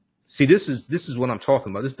 See, this is what I'm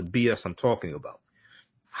talking about. This is the BS I'm talking about.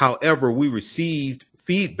 However, we received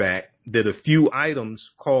feedback that a few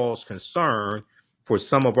items caused concern for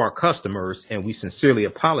some of our customers, and we sincerely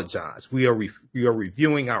apologize. We are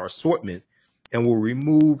reviewing our assortment and will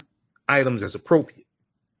remove items as appropriate.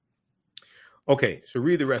 Okay, so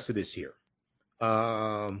read the rest of this here.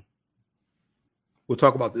 We'll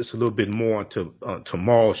talk about this a little bit more on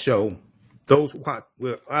tomorrow's show. Those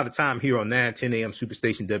we're out of time here on 9:10 a.m.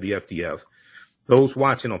 Superstation WFDF. Those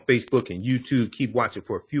watching on Facebook and YouTube, keep watching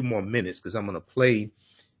for a few more minutes because I'm going to play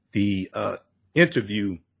the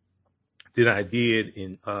interview that I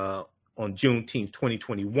did on Juneteenth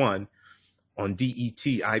 2021 on DET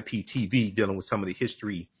IPTV, dealing with some of the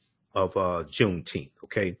history of Juneteenth.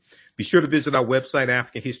 Okay, be sure to visit our website,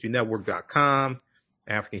 AfricanHistoryNetwork.com.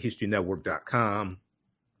 AfricanHistoryNetwork.com.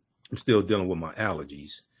 I'm still dealing with my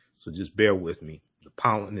allergies, so just bear with me. The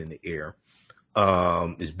pollen in the air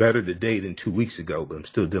is better today than 2 weeks ago, but I'm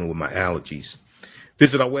still dealing with my allergies.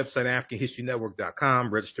 Visit our website,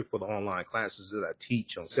 AfricanHistoryNetwork.com. Register for the online classes that I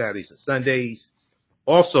teach on Saturdays and Sundays.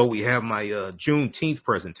 Also, we have my Juneteenth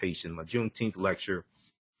presentation. My Juneteenth lecture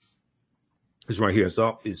is right here. It's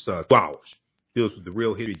 2 hours. Deals with the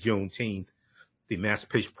real history of Juneteenth, the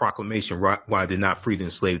Emancipation Proclamation, why did not free the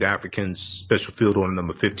enslaved Africans, Special Field Order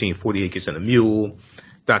number 15, 40 Acres and a Mule,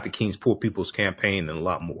 Dr. King's Poor People's Campaign, and a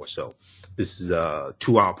lot more. So this is a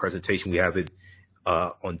 2-hour presentation. We have it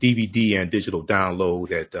on DVD and digital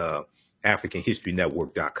download at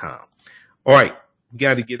AfricanHistoryNetwork.com. All right, we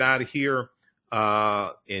got to get out of here.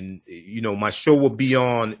 And, you know, my show will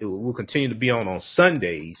continue to be on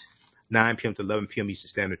Sundays, 9 p.m. to 11 p.m. Eastern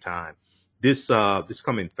Standard Time. This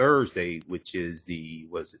coming Thursday, which is the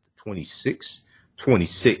 26th?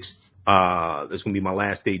 26th. That's going to be my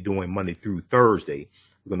last day doing Monday through Thursday.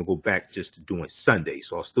 We're going to go back just to doing Sunday.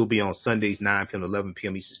 So I'll still be on Sundays, 9 p.m. to 11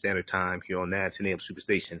 p.m. Eastern Standard Time here on 9:10 a.m.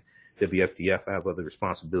 Superstation WFDF. I have other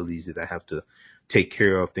responsibilities that I have to take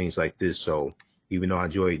care of, things like this. So even though I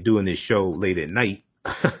enjoy doing this show late at night,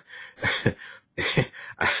 I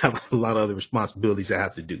have a lot of other responsibilities I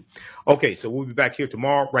have to do. Okay, so we'll be back here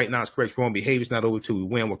tomorrow. Right now, it's correct wrong behavior. It's not over till we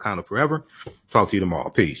win. Wakanda forever. Talk to you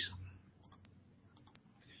tomorrow. Peace.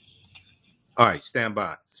 All right, stand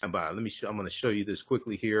by. I'm going to show you this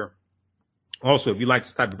quickly here. Also, if you like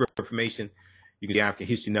this type of information, you can get African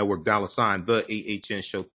History Network, $, the AHN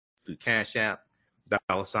show through Cash App, $,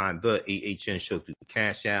 the AHN show through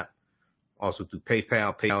Cash App. Also through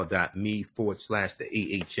PayPal,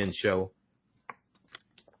 paypal.me/the AHN show.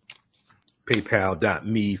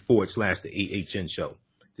 PayPal.me/the AHN show.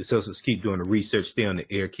 This helps us keep doing the research, stay on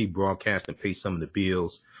the air, keep broadcasting, pay some of the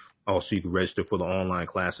bills. Also, you can register for the online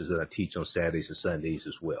classes that I teach on Saturdays and Sundays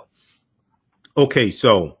as well. Okay,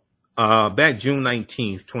 so back June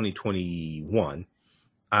 19th, 2021,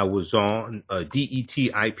 I was on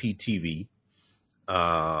DET IPTV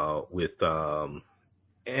with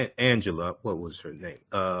Angela. What was her name?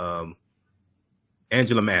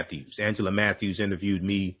 Angela Matthews. Angela Matthews interviewed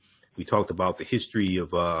me. We talked about the history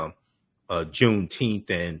of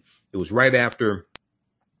Juneteenth, and it was right after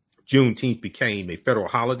Juneteenth became a federal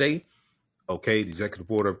holiday. Okay, the executive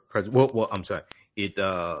order, I'm sorry.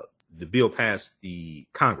 The bill passed the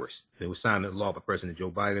Congress. It was signed into law by President Joe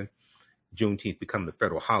Biden. Juneteenth becoming a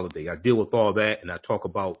federal holiday. I deal with all that, and I talk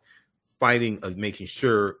about fighting, making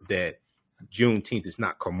sure that Juneteenth is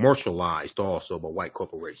not commercialized also by white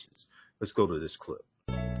corporations. Let's go to this clip.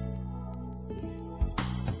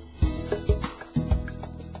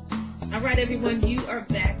 All right, everyone, you are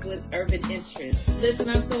back with Urban Interests. Listen,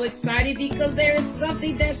 I'm so excited because there is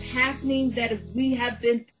something that's happening that we have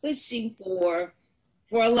been pushing for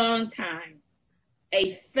a long time.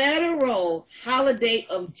 A federal holiday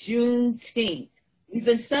of Juneteenth. We've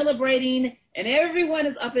been celebrating, and everyone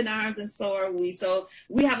is up in arms, and so are we. So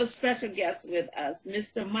we have a special guest with us,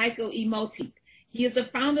 Mr. Michael E. Moteep. He is the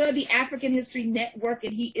founder of the African History Network,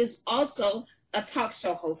 and he is also a talk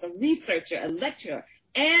show host, a researcher, a lecturer,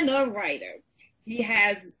 and a writer. He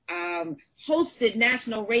has hosted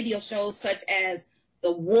national radio shows such as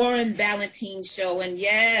the Warren Ballentine Show, and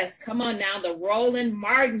yes, come on now, the Roland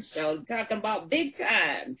Martin Show, talking about big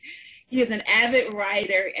time. He is an avid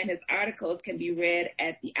writer, and his articles can be read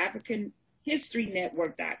at the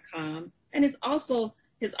AfricanHistoryNetwork.com, and his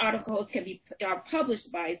articles can be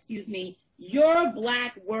published by,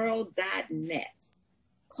 YourBlackWorld.net,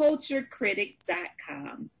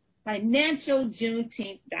 CultureCritic.com,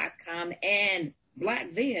 FinancialJuneteenth.com, and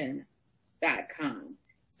BlackThen.com.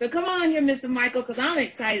 So come on here, Mr. Michael, because I'm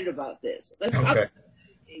excited about this. Let's talk. Okay.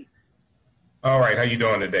 All right. How you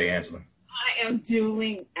doing today, Angela? I am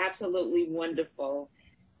doing absolutely wonderful.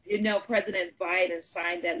 You know, President Biden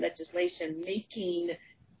signed that legislation making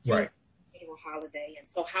right a holiday. And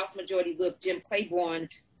so House Majority Whip Jim Claiborne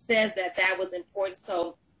says that that was important.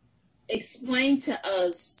 So explain to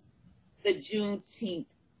us the Juneteenth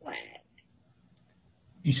flag.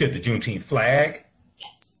 You said the Juneteenth flag?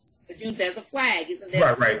 Yes. There's a flag, isn't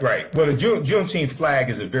there? Right. Well, the Juneteenth flag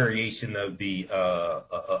is a variation of the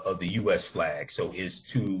U.S. flag. So it's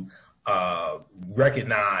to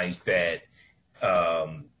recognize that,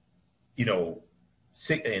 in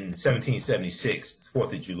 1776,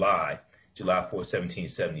 4th of July 4th,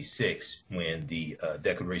 1776, when the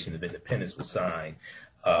Declaration of Independence was signed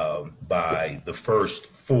by the first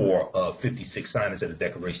 4 of 56 signers of the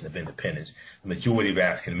Declaration of Independence, the majority of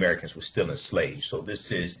African Americans were still enslaved. So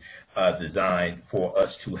this is designed for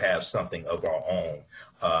us to have something of our own,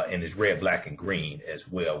 and it's red, black, and green as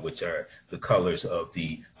well, which are the colors of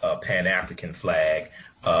the Pan-African flag,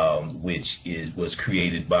 which was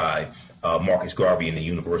created by Marcus Garvey and the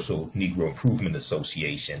Universal Negro Improvement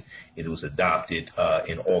Association. It was adopted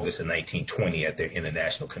in August of 1920 at their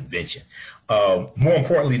international convention. More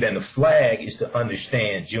importantly than the flag is to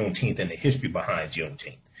understand Juneteenth and the history behind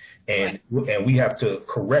Juneteenth. And we have to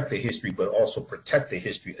correct the history, but also protect the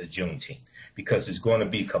history of Juneteenth, because it's going to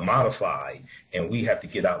be commodified, and we have to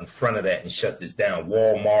get out in front of that and shut this down.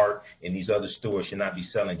 Walmart and these other stores should not be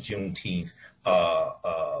selling Juneteenth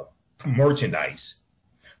merchandise,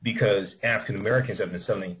 because African Americans have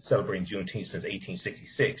been celebrating Juneteenth since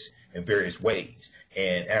 1866 in various ways,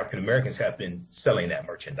 and African Americans have been selling that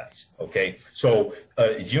merchandise. Okay, so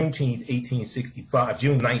June 19th,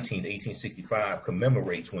 1865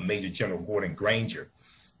 commemorates when Major General Gordon Granger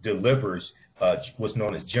delivers what's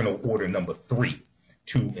known as General Order Number 3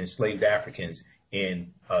 to enslaved Africans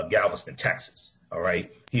in Galveston, Texas. All right.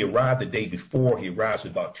 He arrived the day before. He arrives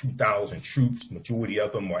with about 2,000 troops. Majority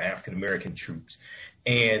of them are African American troops,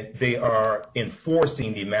 and they are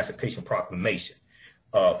enforcing the Emancipation Proclamation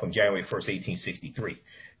from January 1st, 1863.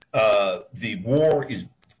 The war is,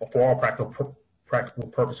 for all practical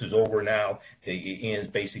purposes, over now. It ends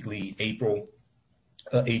basically April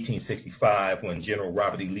 1865, when General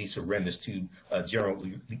Robert E. Lee surrenders to General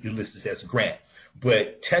Ulysses S. Grant.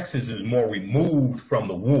 But Texas is more removed from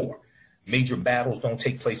the war. Major battles don't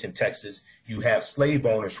take place in Texas. You have slave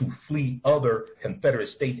owners who flee other Confederate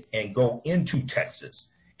states and go into Texas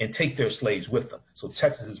and take their slaves with them. So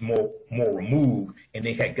Texas is more removed, and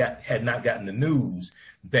they had not gotten the news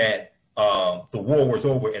that the war was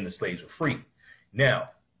over and the slaves were free.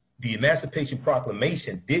 Now, the Emancipation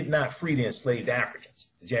Proclamation did not free the enslaved Africans,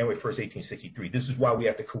 January 1st, 1863. This is why we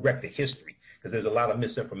have to correct the history, because there's a lot of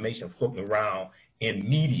misinformation floating around in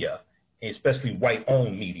media, especially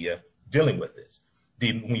white-owned media, dealing with this.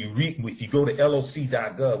 If you go to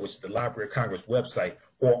LOC.gov, which is the Library of Congress website,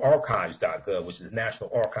 or archives.gov, which is the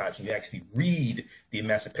National Archives, and you actually read the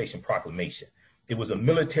Emancipation Proclamation. It was a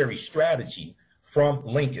military strategy from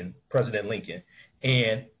Lincoln, President Lincoln,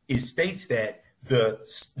 and it states that the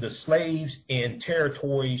slaves in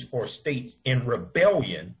territories or states in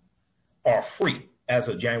rebellion are free as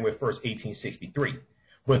of January 1st, 1863.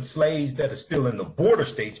 But slaves that are still in the border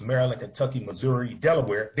states, Maryland, Kentucky, Missouri,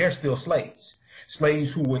 Delaware, they're still slaves.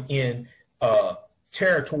 Slaves who were in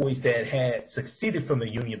territories that had succeeded from the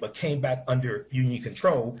Union but came back under Union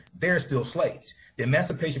control, they're still slaves. The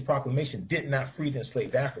Emancipation Proclamation did not free the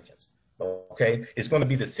enslaved Africans. Okay, it's going to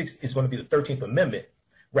be the 13th Amendment,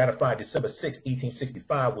 ratified December 6,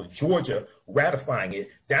 1865, with Georgia ratifying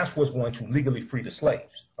it. That's what's going to legally free the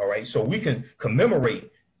slaves. All right, so we can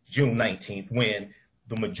commemorate June 19th when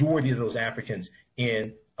the majority of those Africans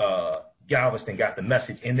in Galveston got the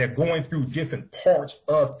message, and they're going through different parts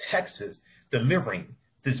of Texas delivering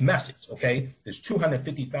this message, okay? There's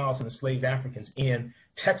 250,000 enslaved Africans in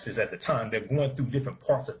Texas at the time. They're going through different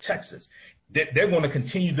parts of Texas. They're going to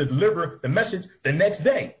continue to deliver the message the next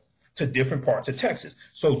day to different parts of Texas.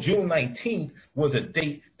 So June 19th was a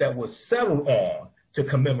date that was settled on to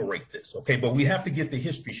commemorate this, okay? But we have to get the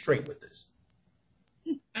history straight with this.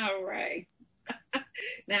 All right.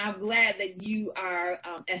 Now, I'm glad that you are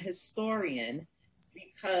a historian,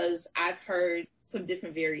 because I've heard some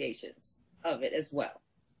different variations of it as well.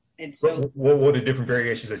 And so, what were the different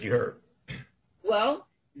variations that you heard? Well,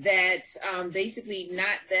 that basically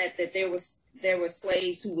not that there were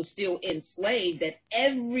slaves who were still enslaved, that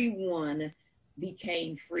everyone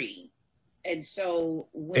became free. And so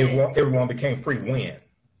when everyone became free when?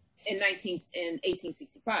 In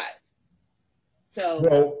 1865.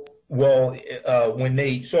 So when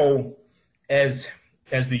they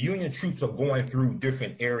as the Union troops are going through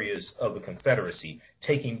different areas of the Confederacy,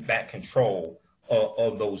 taking back control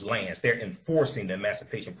of those lands, they're enforcing the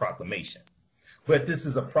Emancipation Proclamation. But this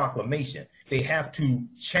is a proclamation. They have to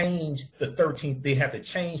change the 13th. They have to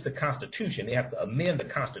change the Constitution. They have to amend the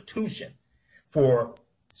Constitution for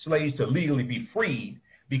slaves to legally be freed,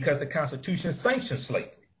 because the Constitution sanctions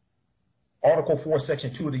slavery. Article 4,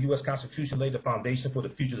 Section 2 of the U.S. Constitution laid the foundation for the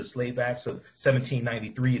Fugitive Slave Acts of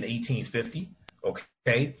 1793 and 1850.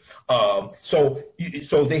 Okay, so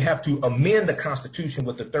they have to amend the Constitution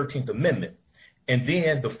with the 13th Amendment, and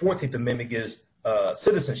then the 14th Amendment gives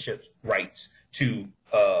citizenship rights to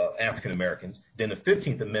African Americans. Then the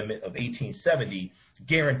 15th Amendment of 1870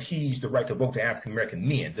 guarantees the right to vote to African American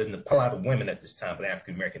men. Doesn't apply to women at this time, but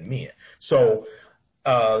African American men. So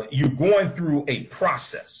you're going through a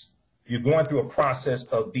process. You're going through a process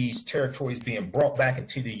of these territories being brought back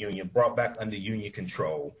into the Union, brought back under Union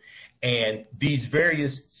control. And these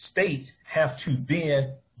various states have to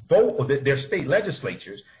then vote, or their state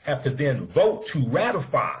legislatures have to then vote to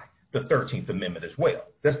ratify the 13th Amendment as well.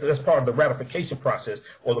 That's part of the ratification process,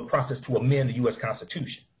 or the process to amend the U.S.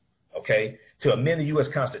 Constitution. Okay? To amend the U.S.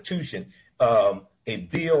 Constitution, a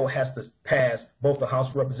bill has to pass both the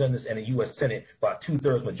House of Representatives and the U.S. Senate by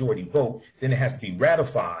 2/3 majority vote. Then it has to be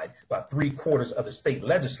ratified by 3/4 of the state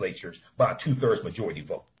legislatures by a 2/3 majority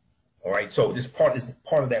vote. All right, so this part is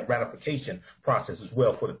part of that ratification process as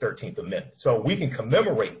well for the 13th Amendment. So we can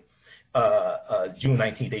commemorate June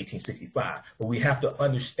 19th, 1865, but we have to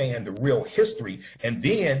understand the real history. And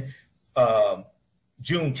then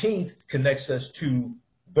Juneteenth connects us to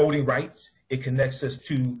voting rights. It connects us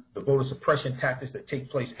to the voter suppression tactics that take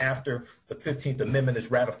place after the 15th Amendment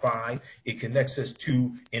is ratified. It connects us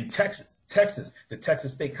to, in Texas, the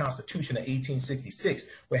Texas State Constitution of 1866,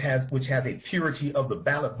 which has a purity of the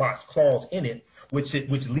ballot box clause in it, which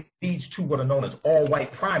leads to what are known as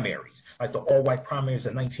all-white primaries, like the all-white primaries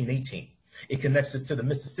of 1918. It connects us to the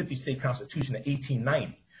Mississippi State Constitution of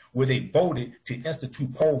 1890, where they voted to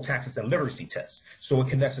institute poll taxes and literacy tests. So it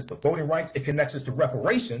connects us to voting rights. It connects us to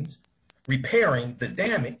reparations, repairing the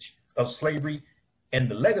damage of slavery and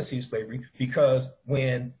the legacy of slavery, because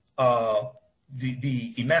when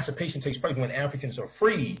the emancipation takes place, when Africans are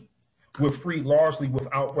freed, we're freed largely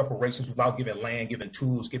without reparations, without giving land, giving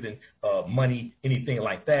tools, giving money, anything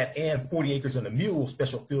like that. And 40 acres and a mule,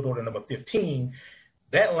 Special Field Order number 15,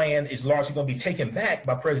 that land is largely going to be taken back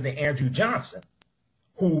by President Andrew Johnson,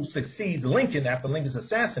 who succeeds Lincoln after Lincoln's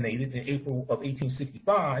assassinated in April of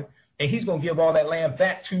 1865. And he's going to give all that land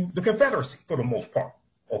back to the Confederacy for the most part.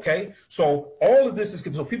 Okay, so all of this is,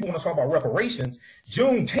 so people want to talk about reparations.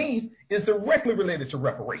 Juneteenth is directly related to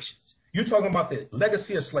reparations. You're talking about the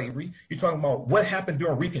legacy of slavery. You're talking about what happened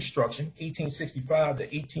during Reconstruction, 1865 to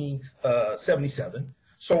 1877.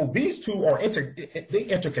 So these two are they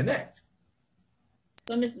interconnect.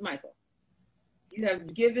 So, Mr. Michael, you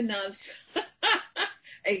have given us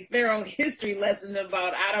a thorough history lesson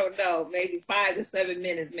about, I don't know, maybe 5 to 7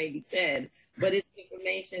 minutes, maybe 10, but it's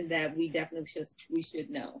information that we definitely should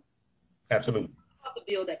know. Absolutely. About the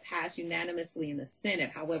bill that passed unanimously in the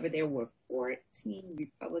Senate, however, there were 14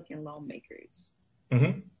 Republican lawmakers.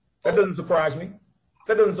 Mm-hmm. That doesn't surprise me.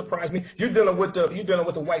 That doesn't surprise me. You're dealing with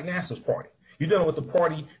the white nationalist party. You're dealing with the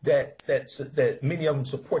party that many of them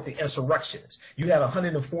support the insurrectionists. You had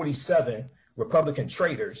 147 Republican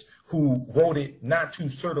traitors who voted not to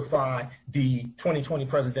certify the 2020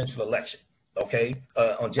 presidential election, okay,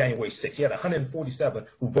 on January 6th. You had 147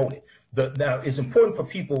 who voted. Now, it's important for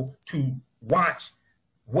people to watch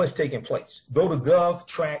what's taking place. Go to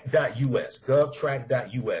govtrack.us,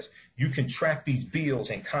 govtrack.us. You can track these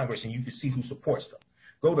bills in Congress and you can see who supports them.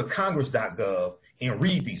 go to congress.gov and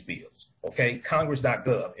read these bills, okay?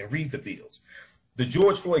 Congress.gov and read the bills. The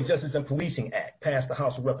George Floyd Justice and Policing Act passed the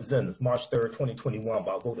House of Representatives March 3rd, 2021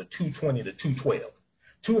 by a vote of 220 to 212.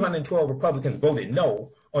 212 Republicans voted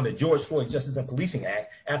no on the George Floyd Justice and Policing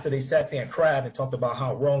Act after they sat there and cried and talked about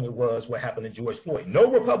how wrong it was what happened to George Floyd.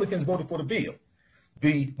 No Republicans voted for the bill.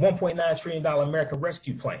 The $1.9 trillion American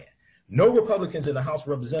Rescue Plan. No Republicans in the House of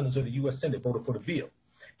Representatives or the U.S. Senate voted for the bill.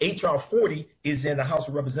 H.R. 40 is in the House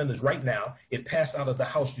of Representatives right now. It passed out of the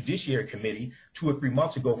House Judiciary Committee 2 or 3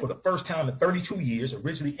 months ago for the first time in 32 years,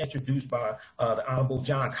 originally introduced by the Honorable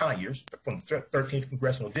John Conyers from the 13th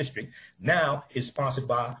Congressional District. Now is sponsored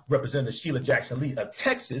by Representative Sheila Jackson Lee of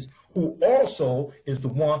Texas, who also is the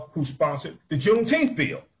one who sponsored the Juneteenth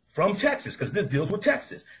bill from Texas, because this deals with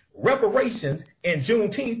Texas. Reparations and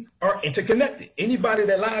Juneteenth are interconnected. Anybody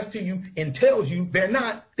that lies to you and tells you they're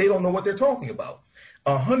not, they don't know what they're talking about.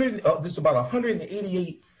 There's about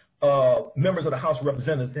 188 members of the House of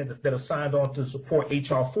Representatives that have signed on to support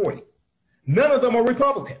H.R. 40. None of them are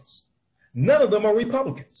Republicans. None of them are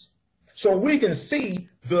Republicans. So we can see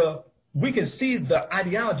the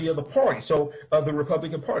ideology of the party, so of the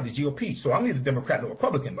Republican Party, the GOP. So I'm neither Democrat nor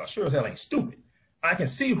Republican, but sure as hell ain't stupid. I can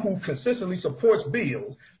see who consistently supports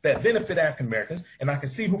bills that benefit African Americans, and I can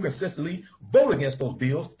see who consistently vote against those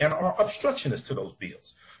bills and are obstructionists to those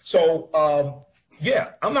bills. So,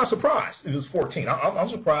 yeah, I'm not surprised it was 14. I'm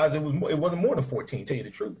surprised it wasn't more than 14, tell you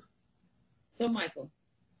the truth. So, Michael,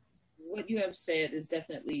 what you have said is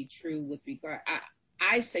definitely true with regard.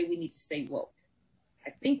 I say we need to stay woke.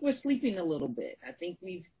 I think we're sleeping a little bit. I think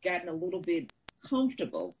we've gotten a little bit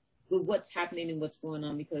comfortable with what's happening and what's going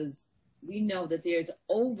on, because we know that there's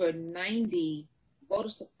over 90 voter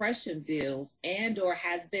suppression bills and or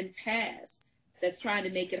has been passed that's trying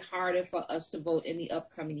to make it harder for us to vote in the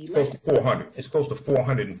upcoming election. Close to 400. It's close to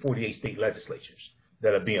 448 state legislatures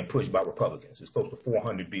that are being pushed by Republicans. It's close to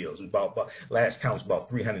 400 bills. It's about last count was about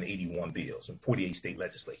 381 bills in 48 state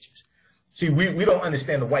legislatures. See, we don't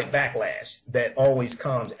understand the white backlash that always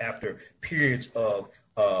comes after periods of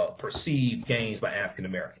perceived gains by African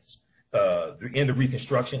Americans. The end of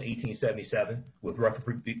Reconstruction, 1877, with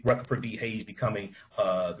Rutherford B. Hayes becoming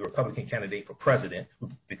the Republican candidate for president,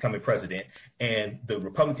 and the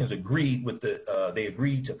Republicans agreed with they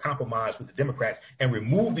agreed to compromise with the Democrats and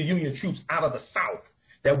remove the Union troops out of the South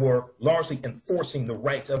that were largely enforcing the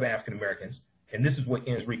rights of African Americans. And this is what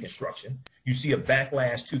ends Reconstruction. You see a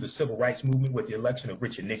backlash to the civil rights movement with the election of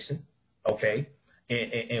Richard Nixon, okay,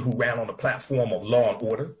 and who ran on the platform of law and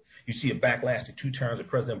order. You see a backlash to 2 terms of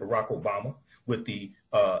President Barack Obama with the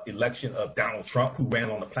election of Donald Trump, who ran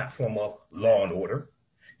on the platform of law and order.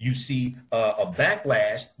 You see a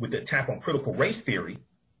backlash with the attack on critical race theory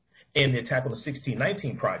and the attack on the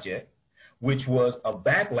 1619 Project, which was a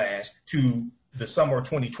backlash to the summer of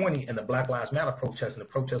 2020 and the Black Lives Matter protests and the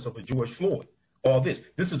protests over George Floyd. All this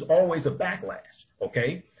is always a backlash,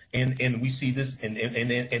 okay? And we see this, and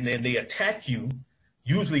then they attack you,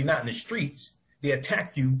 usually not in the streets. They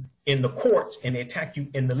attack you in the courts and they attack you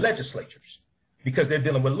in the legislatures because they're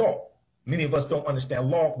dealing with law. Many of us don't understand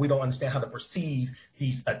law. We don't understand how to perceive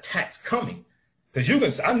these attacks coming. Because you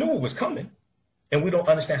can say, I knew it was coming, and we don't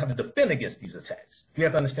understand how to defend against these attacks. We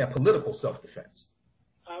have to understand political self-defense.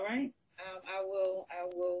 All right. I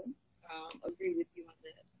will agree with you on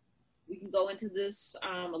that. We can go into this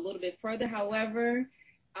a little bit further. However,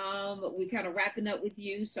 we're kind of wrapping up with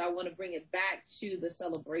you, so I want to bring it back to the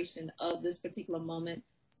celebration of this particular moment.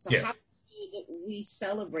 So yes. How should we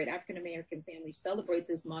celebrate, African American families celebrate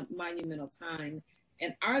this monumental time?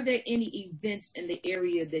 And are there any events in the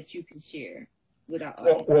area that you can share with our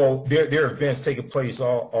audience? Well, there are events taking place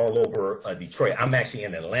all over Detroit. I'm actually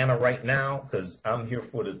in Atlanta right now because I'm here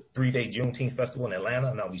for the 3-day Juneteenth Festival in Atlanta,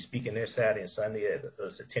 and I'll be speaking there Saturday and Sunday at the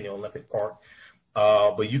Centennial Olympic Park.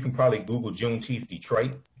 But you can probably Google Juneteenth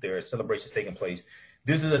Detroit. There are celebrations taking place.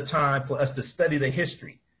 This is a time for us to study the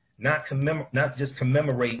history, not just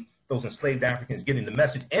commemorate those enslaved Africans getting the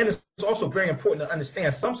message. And it's also very important to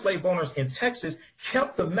understand some slave owners in Texas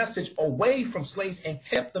kept the message away from slaves and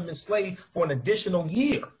kept them enslaved for an additional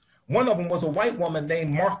year. One of them was a white woman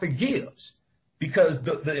named Martha Gibbs, because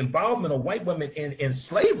the involvement of white women in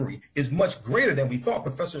slavery is much greater than we thought.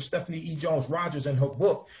 Professor Stephanie E. Jones Rogers, in her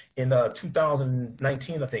book in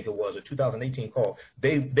 2019, I think it was, or 2018, called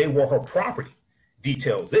They Were Her Property,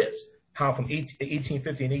 details this, how from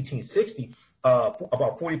 1850 and 1860,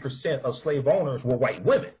 about 40% of slave owners were white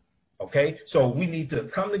women, okay? So we need to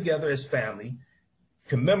come together as family,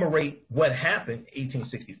 commemorate what happened in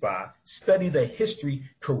 1865, study the history,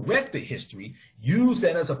 correct the history, use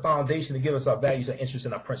that as a foundation to give us our values, our interests,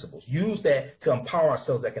 and our principles. Use that to empower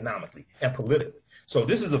ourselves economically and politically. So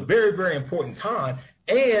this is a very, very important time,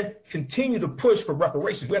 and continue to push for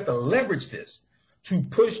reparations. We have to leverage this to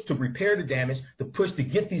push to repair the damage, to push to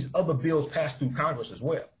get these other bills passed through Congress as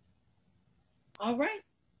well. All right.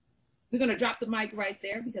 We're going to drop the mic right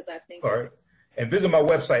there because I think. All right. And visit my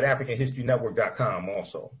website, AfricanHistoryNetwork.com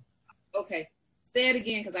also. Okay. Say it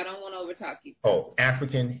again because I don't want to overtalk you. Oh,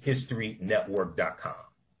 AfricanHistoryNetwork.com.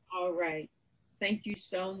 All right. Thank you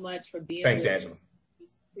so much for being Thanks, here. Angela.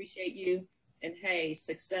 Appreciate you. And hey,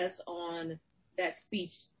 success on that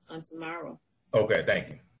speech on tomorrow. Okay, thank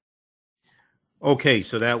you. Okay,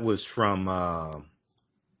 so that was from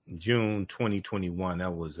June 2021.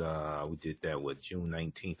 That was we did that with June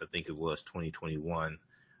 19th, I think it was 2021.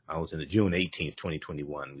 I was in the June 18th,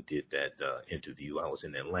 2021. We did that interview. I was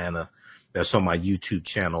in Atlanta. That's on my YouTube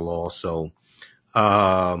channel also.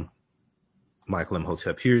 Michael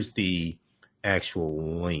Imhotep. Here's the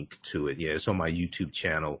actual link to it. Yeah, it's on my YouTube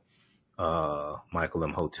channel. Michael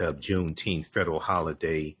Imhotep, Juneteenth federal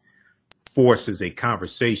holiday forces a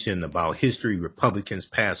conversation about history Republicans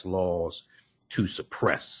pass laws to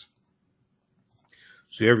suppress.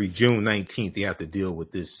 So every June 19th, they have to deal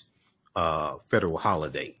with this federal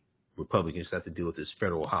holiday. Republicans have to deal with this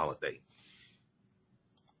federal holiday.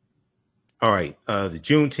 All right. The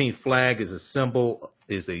Juneteenth flag is a symbol,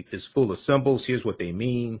 is full of symbols. Here's what they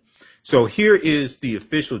mean. So here is the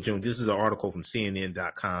official June. This is an article from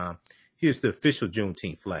CNN.com. Here's the official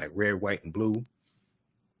Juneteenth flag, red, white, and blue.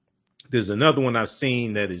 There's another one I've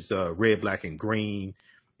seen that is red, black, and green,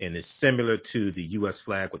 and it's similar to the U.S.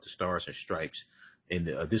 flag with the stars and stripes. And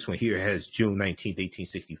this one here has June 19th,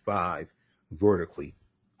 1865 vertically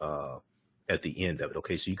at the end of it.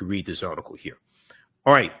 Okay, so you can read this article here.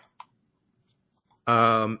 All right.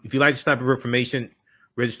 If you like this type of information,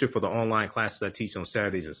 register for the online classes I teach on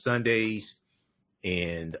Saturdays and Sundays.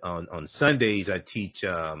 And on Sundays, I teach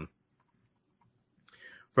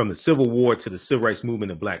from the Civil War to the Civil Rights Movement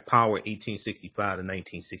and Black Power, 1865 to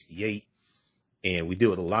 1968. And we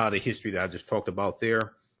deal with a lot of the history that I just talked about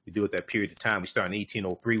there. We do it that period of time. We start in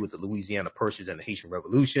 1803 with the Louisiana Purchase and the Haitian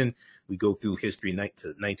Revolution. We go through history to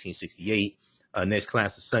 1968. Next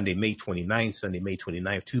class is Sunday, May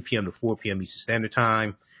 29th, 2 p.m. to 4 p.m. Eastern Standard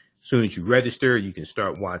Time. As soon as you register, you can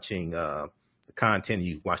start watching the content.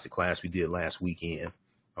 You can watch the class we did last weekend.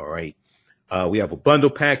 All right. We have a bundle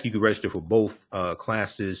pack. You can register for both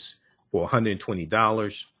classes for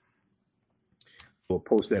 $120. We'll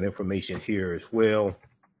post that information here as well.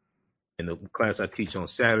 And the class I teach on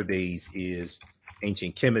Saturdays is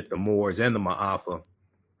Ancient Kemet, the Moors, and the Ma'afa,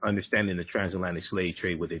 Understanding the Transatlantic Slave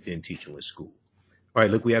Trade, what they didn't teach you in school. All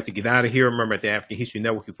right, look, we have to get out of here. Remember, at the African History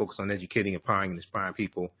Network, we focus on educating, empowering, and inspiring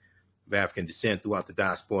people of African descent throughout the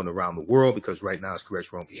diaspora and around the world, because right now it's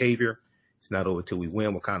correct wrong behavior. It's not over till we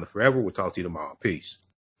win. Wakanda forever. We'll talk to you tomorrow. Peace.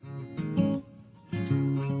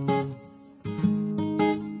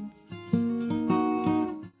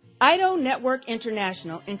 IDO Network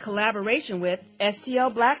International, in collaboration with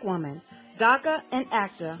STL Black Woman, DACA, and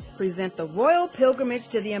ACTA, present the Royal Pilgrimage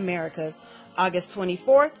to the Americas, August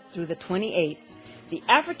 24th through the 28th. The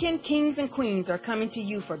African kings and queens are coming to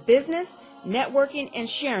you for business, networking, and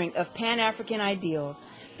sharing of Pan-African ideals.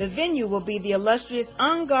 The venue will be the illustrious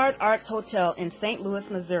En Garde Arts Hotel in St. Louis,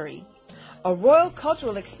 Missouri. A royal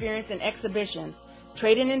cultural experience and exhibitions,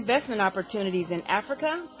 trade and investment opportunities in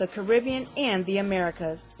Africa, the Caribbean, and the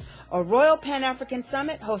Americas. A Royal Pan-African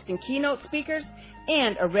Summit hosting keynote speakers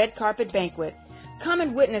and a red carpet banquet. Come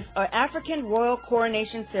and witness an African royal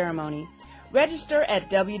coronation ceremony. Register at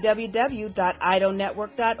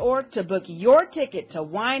www.idonetwork.org to book your ticket to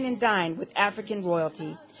wine and dine with African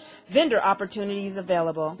royalty. Vendor opportunities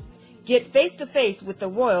available. Get face-to-face with the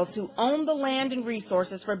royals who own the land and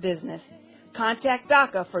resources for business. Contact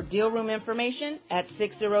DACA for deal room information at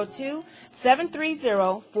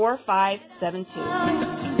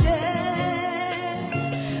 602-730-4572.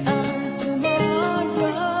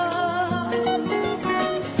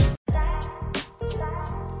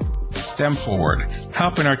 STEM Forward,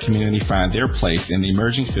 helping our community find their place in the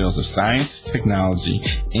emerging fields of science, technology,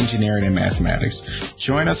 engineering, and mathematics.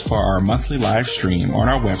 Join us for our monthly live stream on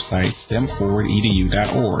our website,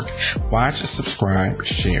 stemforwardedu.org. Watch, subscribe,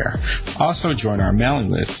 share. Also join our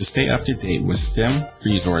mailing list to stay up to date with STEM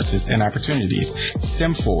resources and opportunities.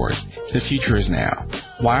 STEM Forward, the future is now.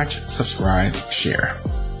 Watch, subscribe, share.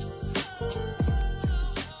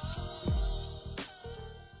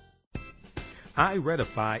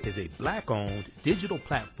 iRedify is a Black-owned digital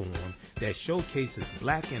platform that showcases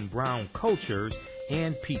Black and Brown cultures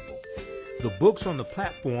and people. The books on the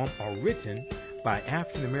platform are written by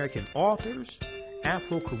African American authors,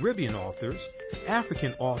 Afro-Caribbean authors,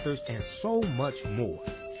 African authors, and so much more.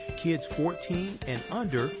 kids 14 and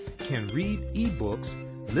under can read ebooks,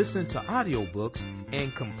 listen to audiobooks,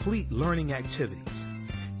 and complete learning activities.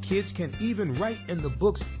 Kids can even write in the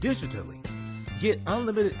books digitally. Get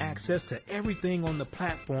unlimited access to everything on the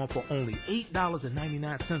platform for only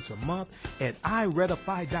 $8.99 a month at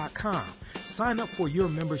iRedify.com. Sign up for your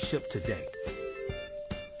membership today.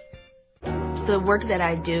 The work that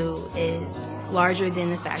I do is larger than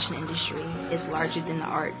the fashion industry. It's larger than the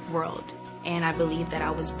art world. And I believe that I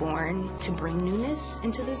was born to bring newness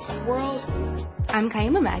into this world. I'm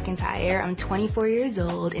Kaima McIntyre. I'm 24 years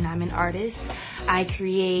old and I'm an artist. I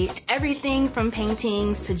create everything from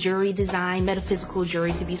paintings to jewelry design, metaphysical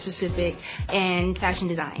jewelry to be specific, and fashion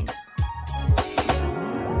design.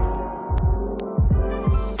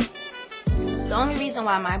 The only reason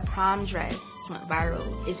why my prom dress went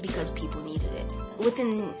viral is because people needed it.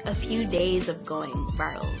 Within a few days of going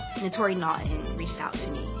viral, Naturi Naughton reached out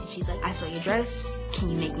to me. She's like, I saw your dress, can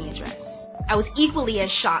you make me a dress? I was equally as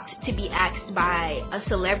shocked to be asked by a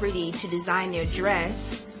celebrity to design their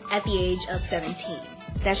dress at the age of 17.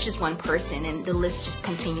 That's just one person, and the list just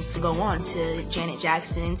continues to go on to Janet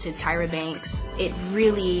Jackson, to Tyra Banks. It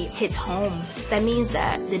really hits home. That means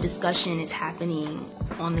that the discussion is happening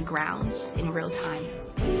on the grounds in real time.